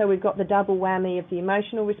time. So we've got the double whammy of the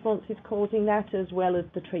emotional responses causing that, as well as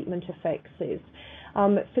the treatment effects.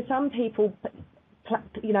 For some people,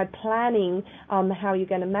 planning how you're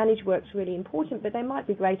going to manage work's really important, but there might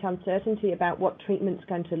be great uncertainty about what treatment's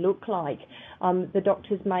going to look like. The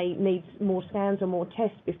doctors may need more scans or more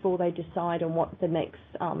tests before they decide on what the next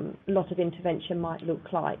lot of intervention might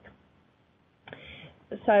look like.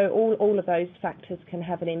 So all of those factors can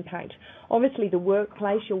have an impact. Obviously, the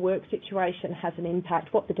workplace, your work situation has an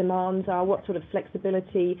impact. What the demands are, what sort of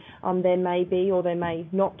flexibility there may be or there may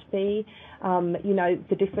not be.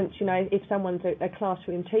 The difference. If someone's a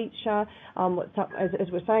classroom teacher,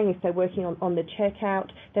 as we're saying, if they're working on the checkout,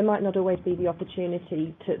 there might not always be the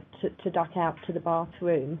opportunity to duck out to the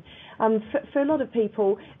bathroom. For a lot of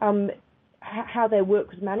people, how their work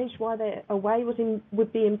was managed while they're away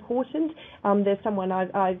would be important. There's someone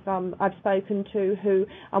I've spoken to who,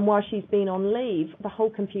 while she's been on leave, the whole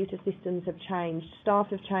computer systems have changed. Staff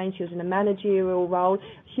have changed. She was in a managerial role.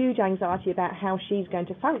 Huge anxiety about how she's going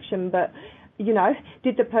to function, but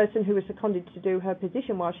did the person who was seconded to do her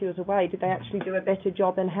position while she was away, did they actually do a better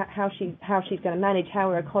job, and how she's going to manage,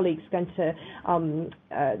 how are her colleagues going to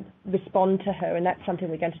respond to her, and that's something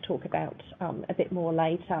we're going to talk about a bit more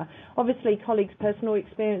later. Obviously, colleagues' personal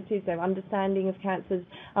experiences, their understanding of cancer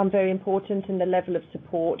is very important, and the level of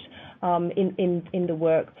support in the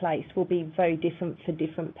workplace will be very different for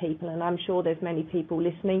different people, and I'm sure there's many people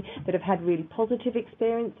listening that have had really positive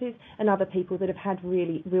experiences and other people that have had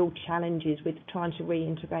really real challenges with trying to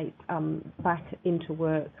reintegrate back into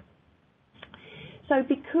work. So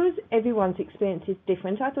because everyone's experience is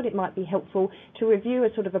different, I thought it might be helpful to review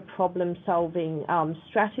a sort of a problem-solving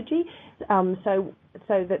strategy so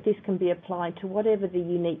that this can be applied to whatever the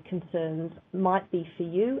unique concerns might be for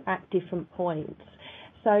you at different points.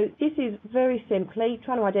 So this is very simply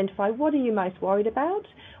trying to identify what are you most worried about,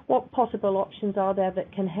 what possible options are there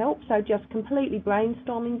that can help. So just completely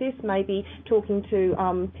brainstorming this, maybe talking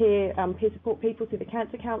to peer support people through the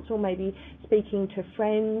Cancer Council, maybe speaking to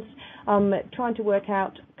friends, trying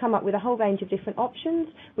to come up with a whole range of different options.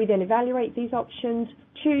 We then evaluate these options,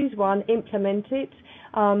 choose one, implement it.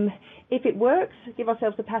 If it works, give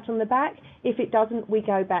ourselves a pat on the back. If it doesn't, we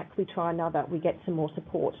go back, we try another, we get some more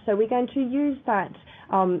support. So we're going to use that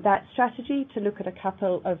strategy to look at a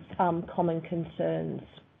couple of common concerns.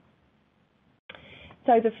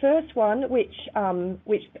 So the first one, which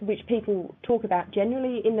people talk about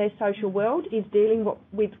generally in their social world, is dealing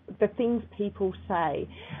with the things people say.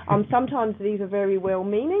 Sometimes these are very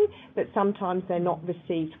well-meaning, but sometimes they're not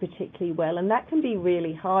received particularly well, and that can be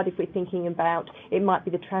really hard if we're thinking about it might be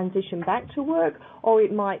the transition back to work, or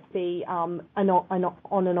it might be on an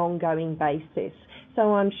ongoing basis.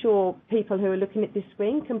 So I'm sure people who are looking at this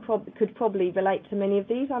screen could probably relate to many of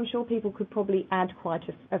these. I'm sure people could probably add quite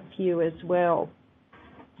a few as well.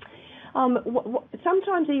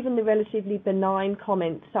 Sometimes even the relatively benign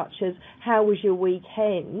comments such as, how was your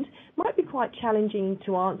weekend, might be quite challenging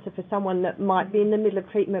to answer for someone that might be in the middle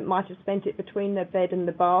of treatment, might have spent it between their bed and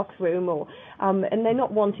the bathroom, or and they're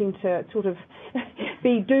not wanting to sort of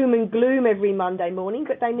be doom and gloom every Monday morning,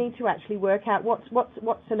 but they need to actually work out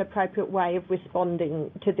what's an appropriate way of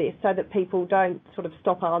responding to this so that people don't sort of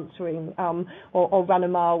stop answering or run a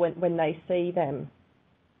mile when they see them.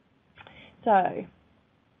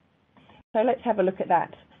 So let's have a look at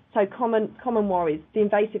that. So common worries, the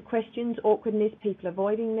invasive questions, awkwardness, people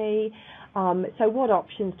avoiding me. So what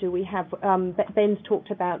options do we have? Ben's talked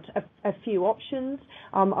about a few options.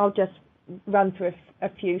 I'll just run through a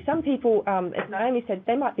few. Some people, as Naomi said,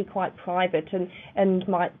 they might be quite private and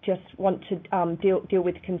might just want to deal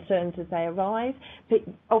with concerns as they arise. But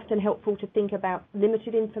often helpful to think about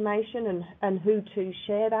limited information and who to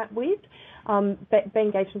share that with.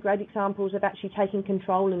 Ben gave some great examples of actually taking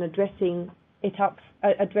control and addressing it up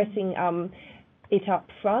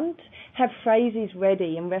front. Have phrases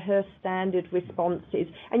ready and rehearse standard responses,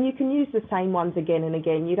 and you can use the same ones again and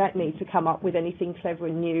again. You don't need to come up with anything clever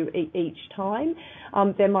and new each time.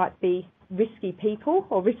 There might be risky people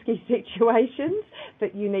or risky situations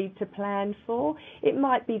that you need to plan for. It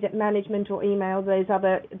might be that management or email,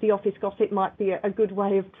 the office gossip might be a good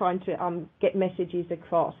way of trying to get messages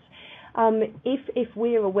across. If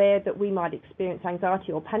we're aware that we might experience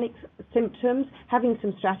anxiety or panic symptoms, having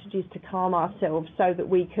some strategies to calm ourselves so that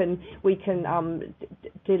we can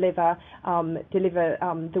deliver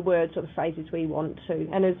the words or the phrases we want to.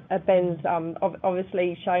 And as Ben's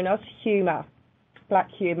obviously shown us, black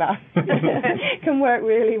humour can work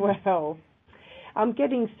really well.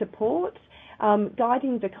 Getting support,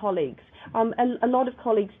 guiding the colleagues. A lot of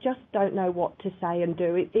colleagues just don't know what to say and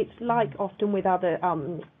do. It's like often with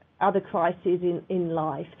other crises in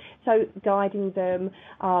life. So guiding them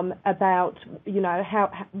about,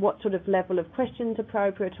 what sort of level of questions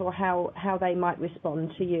appropriate or how they might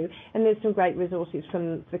respond to you. And there's some great resources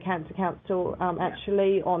from the Cancer Council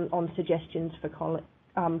actually on suggestions for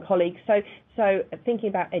colleagues. So thinking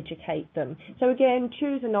about educate them. So again,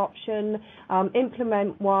 choose an option,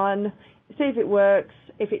 implement one, see if it works.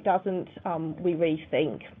 If it doesn't, we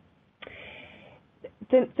rethink.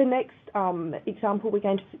 The next example we're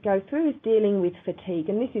going to go through is dealing with fatigue,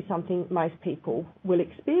 and this is something most people will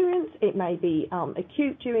experience. It may be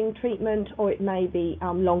acute during treatment, or it may be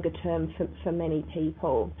longer term for many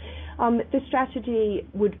people. The strategy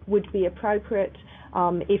would be appropriate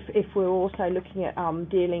if we're also looking at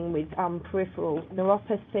dealing with peripheral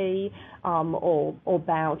neuropathy or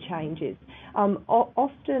bowel changes.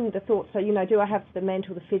 Often the thoughts are, do I have the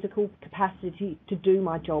mental, the physical capacity to do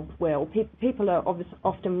my job well? People are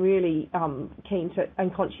often really keen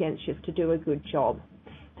and conscientious to do a good job.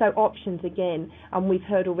 So options again, we've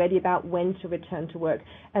heard already about when to return to work,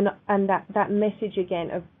 and that message again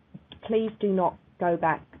of please do not go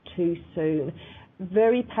back too soon.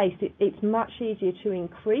 Very paced. It's much easier to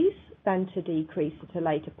increase than to decrease at a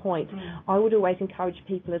later point. I would always encourage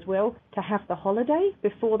people as well to have the holiday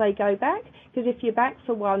before they go back, because if you're back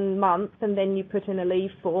for 1 month and then you put in a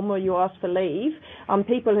leave form or you ask for leave,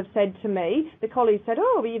 people have said to me, the colleagues said,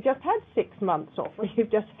 oh, well, you've just had 6 months off, or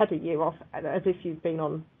you've just had a year off, as if you've been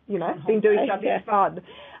on, been doing something fun.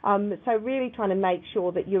 So really trying to make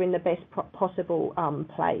sure that you're in the best possible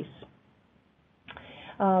place.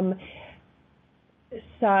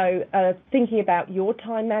 So thinking about your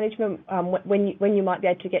time management, when you might be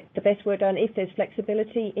able to get the best work done, if there's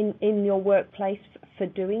flexibility in your workplace for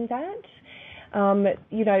doing that.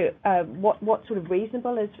 What's sort of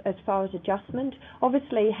reasonable as far as adjustment.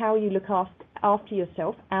 Obviously, how you look after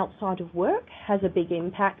yourself outside of work has a big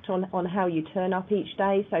impact on how you turn up each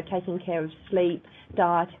day. So taking care of sleep,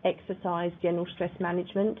 diet, exercise, general stress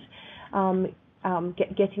management,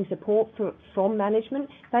 getting support from management.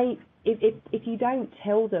 If you don't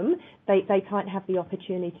tell them, they can't have the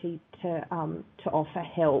opportunity to offer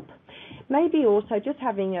help. Maybe also just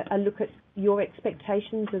having a look at your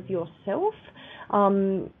expectations of yourself.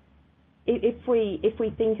 If we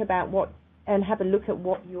think about and have a look at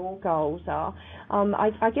what your goals are,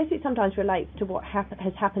 I guess it sometimes relates to what has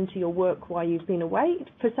happened to your work while you've been away.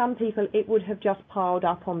 For some people, it would have just piled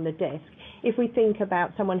up on the desk. If we think about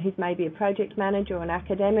someone who's maybe a project manager or an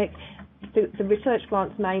academic, the research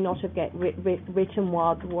grants may not have get written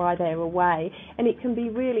while they're away, and it can be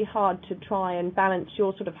really hard to try and balance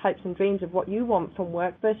your sort of hopes and dreams of what you want from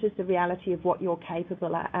work versus the reality of what you're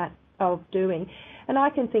capable of doing. And I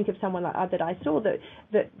can think of someone that I saw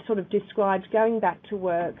that sort of described going back to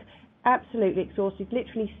work absolutely exhausted,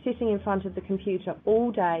 literally sitting in front of the computer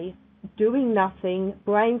all day, doing nothing,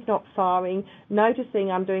 brain's not firing, noticing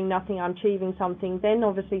I'm doing nothing, I'm achieving something, then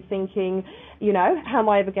obviously thinking, how am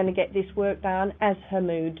I ever going to get this work done, as her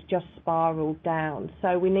mood just spiraled down.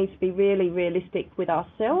 So we need to be really realistic with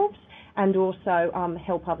ourselves and also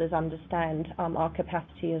help others understand our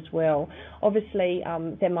capacity as well. Obviously,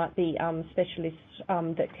 there might be specialists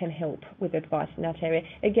that can help with advice in that area.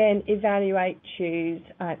 Again, evaluate, choose,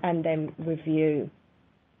 and then review.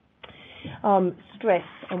 Stress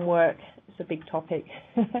and work is a big topic.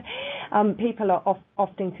 People are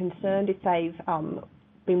often concerned if they've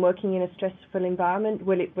been working in a stressful environment,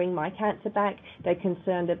 will it bring my cancer back? They're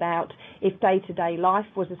concerned about if day-to-day life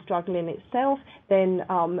was a struggle in itself, then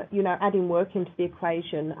adding work into the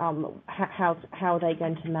equation, how are they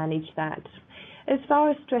going to manage that? As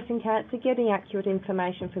far as stress and cancer, getting accurate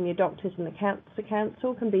information from your doctors and the Cancer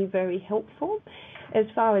Council can be very helpful. As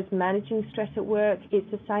far as managing stress at work, it's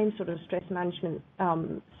the same sort of stress management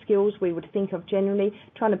skills we would think of generally,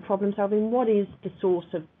 trying to problem solving what is the source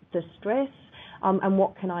of the stress and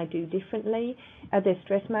what can I do differently. Are there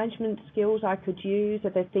stress management skills I could use? Are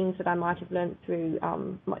there things that I might have learnt through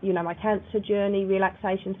my cancer journey,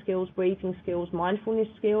 relaxation skills, breathing skills, mindfulness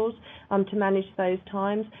skills to manage those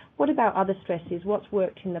times? What about other stresses? What's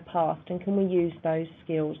worked in the past, and can we use those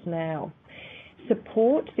skills now?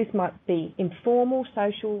 Support, this might be informal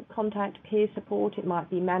social contact, peer support, it might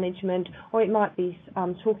be management, or it might be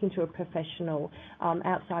talking to a professional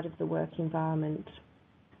outside of the work environment.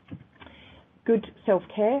 Good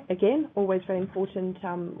self-care, again, always very important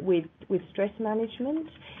with stress management.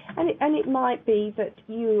 And it might be that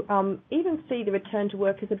you even see the return to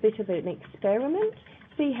work as a bit of an experiment.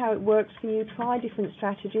 See how it works for you, try different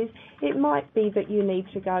strategies. It might be that you need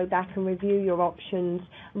to go back and review your options,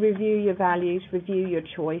 review your values, review your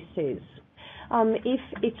choices.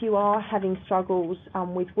 If you are having struggles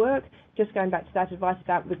with work, just going back to that advice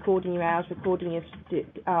about recording your hours, recording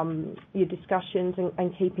your discussions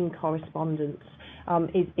and keeping correspondence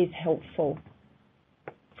is helpful.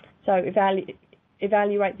 So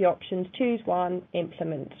evaluate the options, choose one,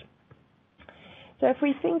 implement. So if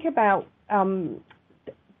we think about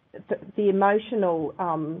the emotional,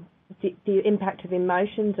 the impact of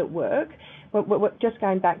emotions at work, we're just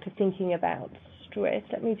going back to thinking about stress.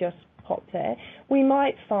 Let me just pop there, we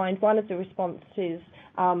might find one of the responses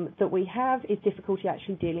that we have is difficulty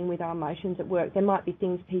actually dealing with our emotions at work. There might be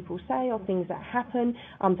things people say or things that happen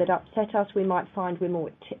that upset us. We might find we're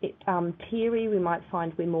more teary. We might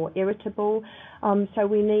find we're more irritable. So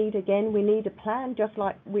we need a plan, just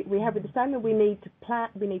like we have with the stoma. We need to plan,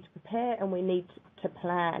 we need to prepare, and we need to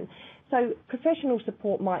plan. So professional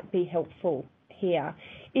support might be helpful here.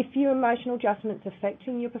 If your emotional adjustment's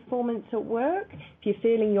affecting your performance at work, if you're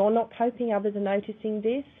feeling you're not coping, others are noticing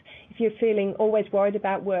this, if you're feeling always worried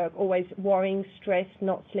about work, always worrying, stressed,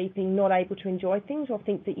 not sleeping, not able to enjoy things, or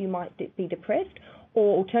think that you might be depressed,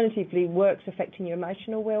 or alternatively, work's affecting your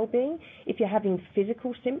emotional well-being, if you're having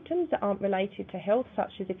physical symptoms that aren't related to health,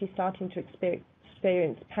 such as if you're starting to experience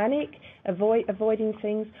panic, avoiding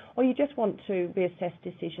things, or you just want to reassess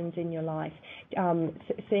decisions in your life.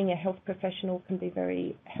 Seeing a health professional can be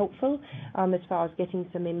very helpful as far as getting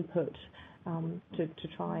some input to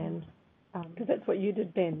try and... Because that's what you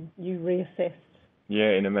did, Ben. You reassessed.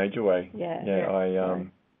 Yeah, in a major way. Yeah.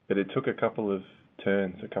 But it took a couple of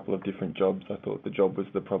turns, a couple of different jobs. I thought the job was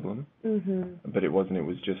the problem, but it wasn't. It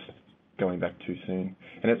was just going back too soon.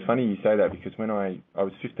 And it's funny you say that, because when I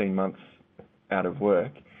was 15 months out of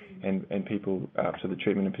work, and people after the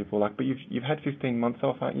treatment, and people were like, but you've had 15 months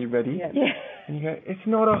off, aren't you ready? Yeah. And you go, it's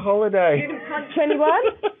not a holiday. You didn't punch anyone?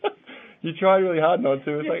 You try really hard not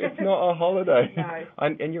to. It's like, it's not a holiday. No.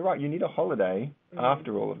 And you're right, you need a holiday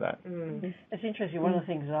after all of that. It's interesting. One of the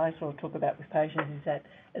things that I sort of talk about with patients is that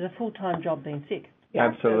it's a full-time job being sick.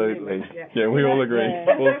 Absolutely. Yeah, we all agree.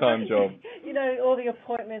 Yeah. Full-time job. You know, all the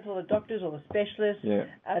appointments, all the doctors, all the specialists,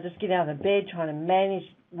 just getting out of bed, trying to manage,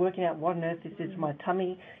 working out what on earth this is for my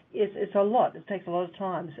tummy. It's a lot. It takes a lot of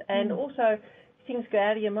time. And also, things go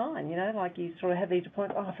out of your mind, you know, like you sort of have these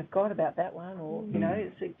appointments, I forgot about that one, or, you know,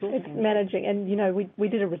 it's exhausting. It's managing. And, you know, we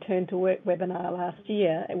did a return to work webinar last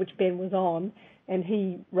year, which Ben was on, and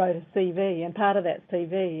he wrote a CV, and part of that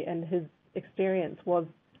CV and his experience was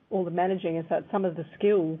all the managing, and so it's some of the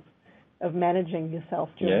skills of managing yourself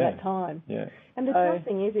during that time. Yeah. And the tough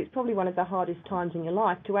thing is, it's probably one of the hardest times in your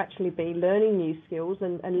life to actually be learning new skills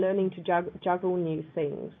and learning to juggle new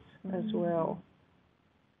things as well.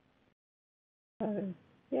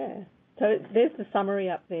 So there's the summary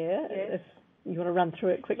up there. If you want to run through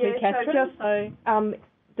it quickly, Catherine.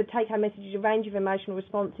 The take-home message is a range of emotional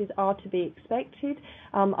responses are to be expected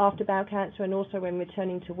after bowel cancer, and also when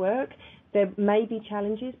returning to work. There may be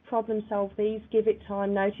challenges, problem solve these, give it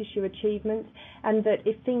time, notice your achievements, and that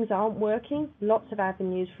if things aren't working, lots of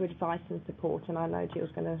avenues for advice and support. And I know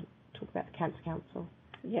Jill's going to talk about the Cancer Council.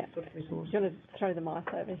 Yeah. Sort of resource. Do you want to throw the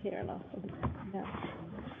mic over here and I'll...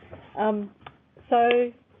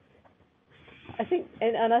 So I think,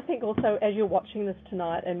 and I think also as you're watching this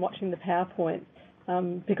tonight and watching the PowerPoint,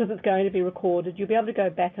 because it's going to be recorded, you'll be able to go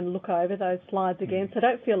back and look over those slides again. So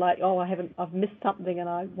don't feel like, I've missed something and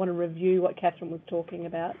I want to review what Catherine was talking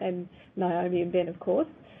about, and Naomi and Ben, of course.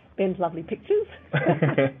 Ben's lovely pictures.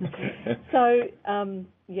 So,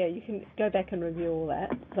 you can go back and review all that.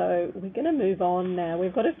 So we're going to move on now.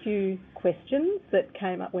 We've got a few questions that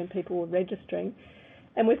came up when people were registering,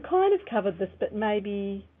 and we've kind of covered this, but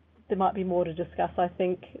maybe there might be more to discuss, I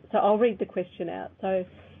think. So I'll read the question out. So,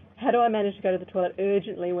 how do I manage to go to the toilet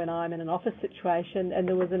urgently when I'm in an office situation? And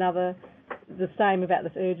there was the same about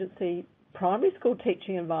this urgency, primary school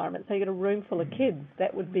teaching environment. So you got a room full of kids.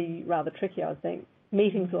 That would be rather tricky, I would think.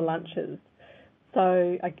 Meetings or lunches.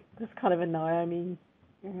 So it's kind of a Naomi,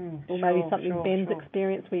 or maybe something Ben's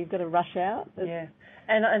experience where you've got to rush out. Yeah,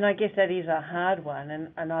 and I guess that is a hard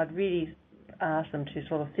one, and I'd really ask them to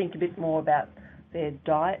sort of think a bit more about their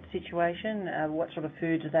diet situation, what sort of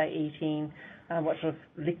foods are they eating, what sort of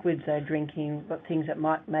liquids they're drinking, what things that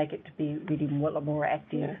might make it to be really a lot more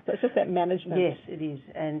active. Yeah. So it's just that management. Yes, it is,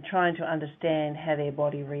 and trying to understand how their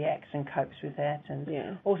body reacts and copes with that,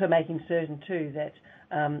 and also making certain too that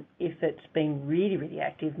if it's been really, really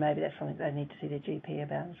active, maybe that's something they need to see their GP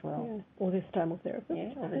about as well. Yeah. Or their stomal therapist.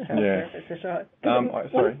 Yeah, or their stomal therapist, that's right.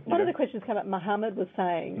 One of the questions came up, Mohammed was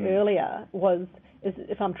saying earlier, was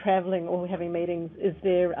if I'm travelling or having meetings, is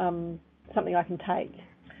there something I can take?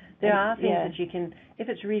 There are things that you can, if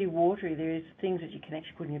it's really watery, there is things that you can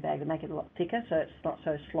actually put in your bag that make it a lot thicker, so it's not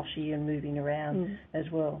so sloshy and moving around as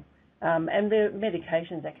well. And there are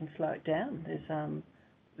medications that can slow it down. There's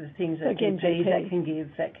the things that GPs that can give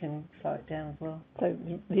that can slow it down as well. So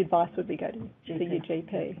the advice would be go to see your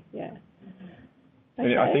GP, Okay.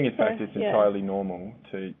 And I think, in fact, it's entirely normal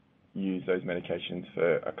to use those medications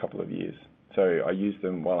for a couple of years. So I used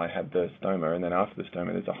them while I had the stoma, and then after the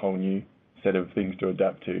stoma, there's a whole new set of things to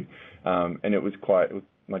adapt to, and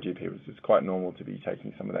my GP was quite normal to be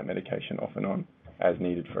taking some of that medication off and on. as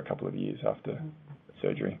needed for a couple of years after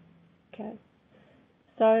surgery. Okay.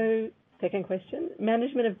 So, second question,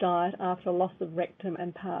 management of diet after loss of rectum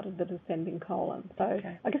and part of the descending colon. So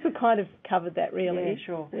I guess we've kind of covered that really. Yeah,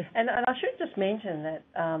 sure. And I should just mention that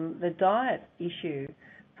the diet issue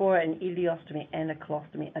for an ileostomy and a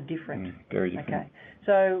colostomy are different. Very different. Okay.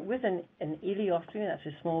 So with an ileostomy, that's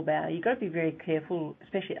a small bowel, you've got to be very careful,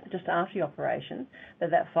 especially just after the operation,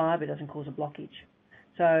 that fibre doesn't cause a blockage.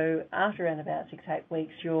 So after around about 6 to 8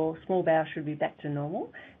 weeks, your small bowel should be back to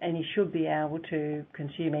normal and you should be able to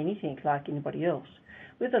consume anything like anybody else.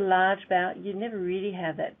 With a large bowel, you never really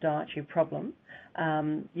have that dietary problem.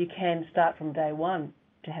 You can start from day one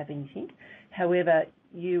to have anything. However,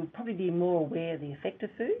 you'll probably be more aware of the effect of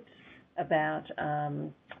foods about,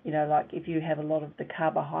 like if you have a lot of the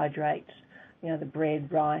carbohydrates, the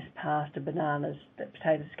bread, rice, pasta, bananas, the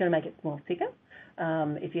potatoes, it's going to make it more thicker.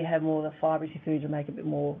 If you have more of the fibrous foods, it'll make it a bit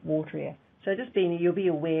more waterier. So you'll be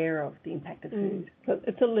aware of the impact of food. So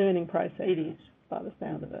it's a learning process. It is. By the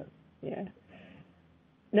sound of it, yeah.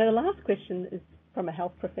 Now the last question is from a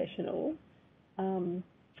health professional.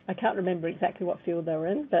 I can't remember exactly what field they were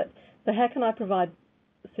in, but so how can I provide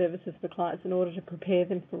services for clients in order to prepare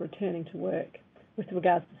them for returning to work with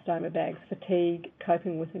regards to stoma bags, fatigue,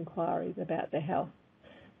 coping with inquiries about their health?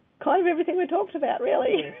 Kind of everything we talked about,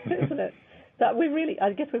 really, isn't it? So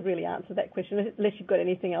I guess we've really answered that question, unless you've got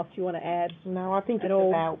anything else you want to add. No, I think it's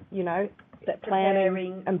about, that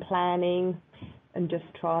planning and just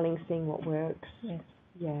trialling, seeing what works. Yes.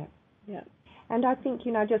 Yeah. Yeah. And I think,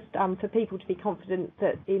 just for people to be confident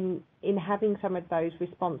that in having some of those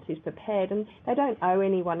responses prepared, and they don't owe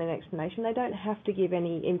anyone an explanation, they don't have to give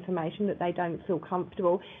any information that they don't feel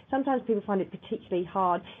comfortable. Sometimes people find it particularly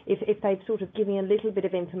hard if they've sort of given a little bit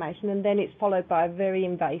of information and then it's followed by a very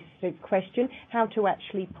invasive question, how to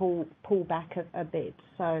actually pull back a bit.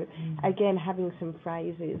 So, again, having some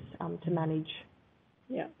phrases to manage.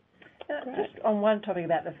 Yeah. Just on one topic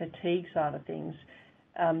about the fatigue side of things,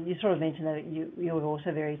 you sort of mentioned that you're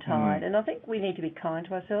also very tired, and I think we need to be kind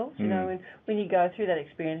to ourselves, when you go through that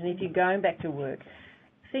experience, and if you're going back to work,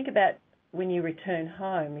 think about when you return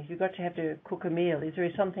home, if you've got to have to cook a meal, is there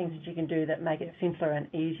some things that you can do that make it simpler and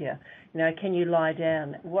easier? Can you lie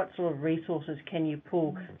down? What sort of resources can you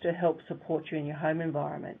pull to help support you in your home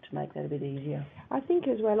environment to make that a bit easier? I think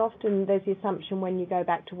as well, often there's the assumption when you go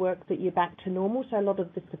back to work that you're back to normal, so a lot of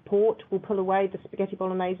the support will pull away, the spaghetti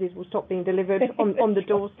bolognese will stop being delivered on the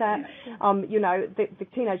doorstep. The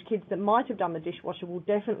teenage kids that might have done the dishwasher will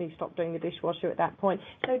definitely stop doing the dishwasher at that point.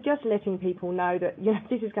 So just letting people know that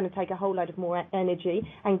this is going to take a whole load of more energy,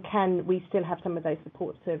 and can we still have some of those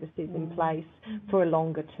support services in place for a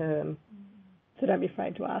longer term? So don't be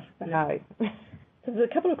afraid to ask that. No. So there's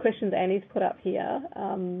a couple of questions Annie's put up here.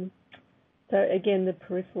 So again, the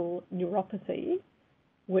peripheral neuropathy,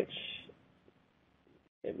 which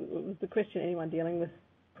it was the question, anyone dealing with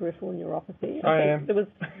peripheral neuropathy? I am.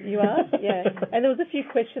 You are? Yeah. And there was a few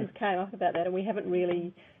questions came up about that, and we haven't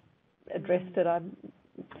really addressed it.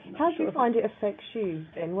 How do you find it affects you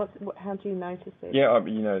then? How do you notice it? Yeah,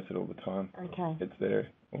 you notice it all the time. Okay. It's there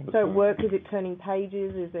all the time. So at work, is it turning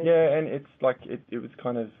pages? Is it? Yeah, and it's like it was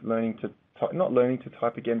kind of learning to type, not learning to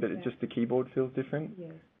type again, but just the keyboard feels different. Yeah.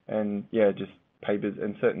 And just papers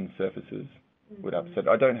and certain surfaces would upset.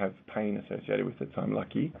 I don't have pain associated with it, so I'm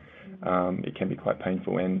lucky. It can be quite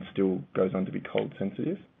painful and still goes on to be cold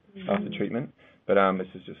sensitive after treatment, but this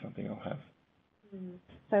is just something I'll have.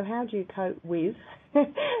 So how do you cope with,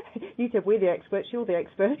 you said we're the experts, you're the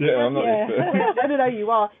expert. Yeah, I'm not the expert. No, you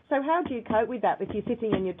are. So how do you cope with that if you're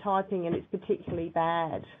sitting and you're typing and it's particularly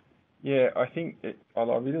bad? Yeah, I think I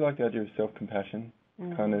really like the idea of self-compassion,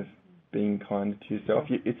 kind of being kind to yourself.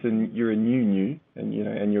 You're a new, and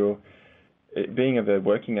being of a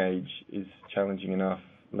working age is challenging enough,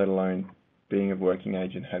 let alone being of working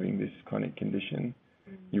age and having this chronic condition.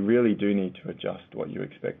 You really do need to adjust what you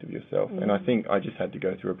expect of yourself. And I think I just had to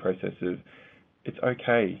go through a process of, it's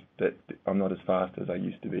okay that I'm not as fast as I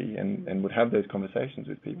used to be, and would have those conversations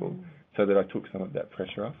with people so that I took some of that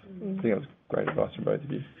pressure off. I think that was great advice from both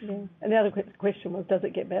of you. Yeah. And the other question was, does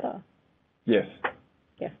it get better? Yes.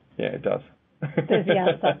 Yes. Yeah, it does. There's the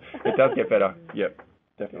answer. It does get better. Yep,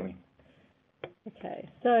 definitely. Okay.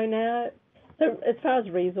 So as far as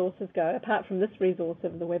resources go, apart from this resource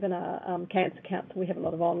of the webinar, Cancer Council, we have a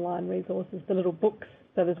lot of online resources, the little books.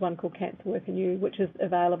 So there's one called Cancer Work and You, which is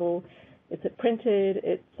available. It's printed,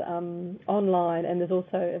 it's online, and there's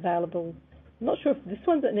also available, I'm not sure if this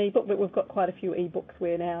one's an e-book, but we've got quite a few e-books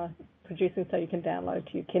we're now producing so you can download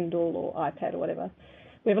to your Kindle or iPad or whatever.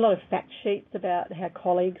 We have a lot of fact sheets about how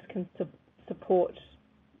colleagues can support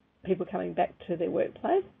people coming back to their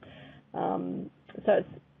workplace.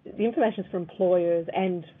 the information is for employers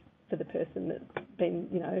and for the person that's been,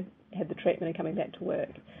 had the treatment and coming back to work.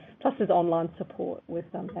 Plus there's online support with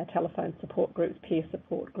our telephone support groups, peer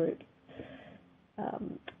support groups,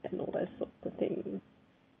 and all those sorts of things.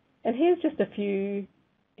 And here's just a few.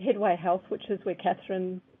 Headway Health, which is where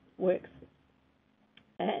Catherine works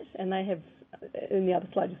at, and they have, in the other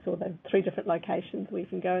slide you saw, they have 3 different locations where you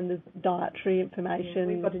can go, and there's dietary information. Yeah,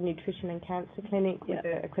 we've got a nutrition and cancer clinic with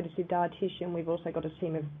an accredited dietitian. We've also got a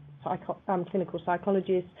team of clinical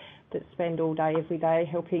psychologists that spend all day, every day,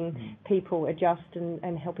 helping people adjust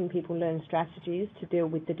and helping people learn strategies to deal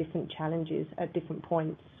with the different challenges at different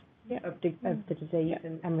points of the disease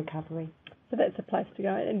and recovery. So that's a place to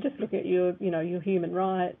go. And just look at your human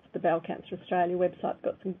rights. The Bowel Cancer Australia website's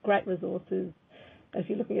got some great resources. If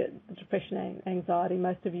you're looking at the depression and anxiety,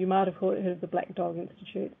 most of you might have heard of the Black Dog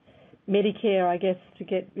Institute. Medicare, I guess, to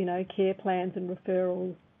get, care plans and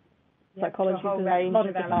referrals. Psychology, a whole range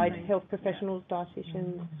of allied health professionals,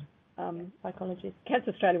 dietitians, psychologists.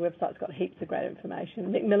 Cancer Australia website's got heaps of great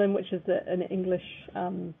information. Macmillan, which is an English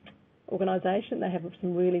organisation, they have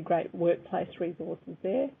some really great workplace resources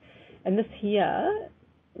there. And this here,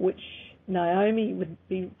 which Naomi would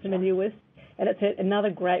be familiar with, and it's another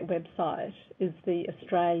great website, is the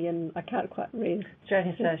Australian, I can't quite read.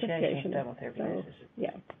 Australian Association of Dermal Therapy Nurses. Yeah.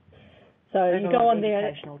 So you go on there.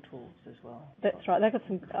 Educational tools as well. That's right. They've got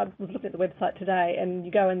some. I was looking at the website today, and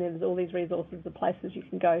you go in there. There's all these resources, the places you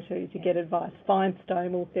can go to get advice. Find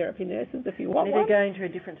stomal therapy nurses if you want. If you're going to a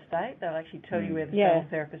different state, they'll actually tell you where the stomal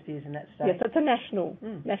therapist is in that state. Yes, it's a national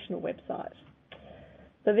website.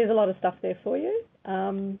 So there's a lot of stuff there for you.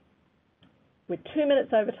 We're 2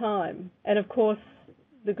 minutes over time, and of course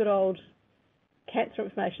the good old cancer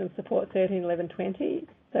information and support 13 11 20.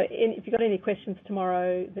 So if you've got any questions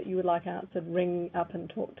tomorrow that you would like answered, ring up and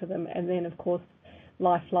talk to them. And then, of course,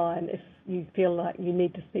 Lifeline, if you feel like you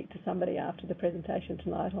need to speak to somebody after the presentation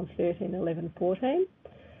tonight on 13 11 14.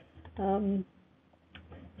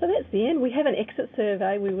 So that's the end. We have an exit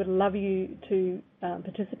survey. We would love you to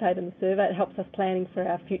participate in the survey. It helps us planning for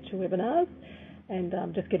our future webinars and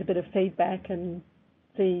just get a bit of feedback and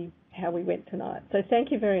see how we went tonight. So thank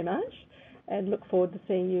you very much, and look forward to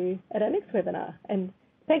seeing you at our next webinar. And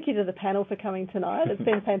thank you to the panel for coming tonight. It's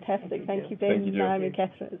been fantastic. Thank you, Ben, Naomi, and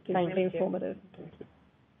Catherine. It's been really informative.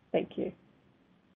 Thank you.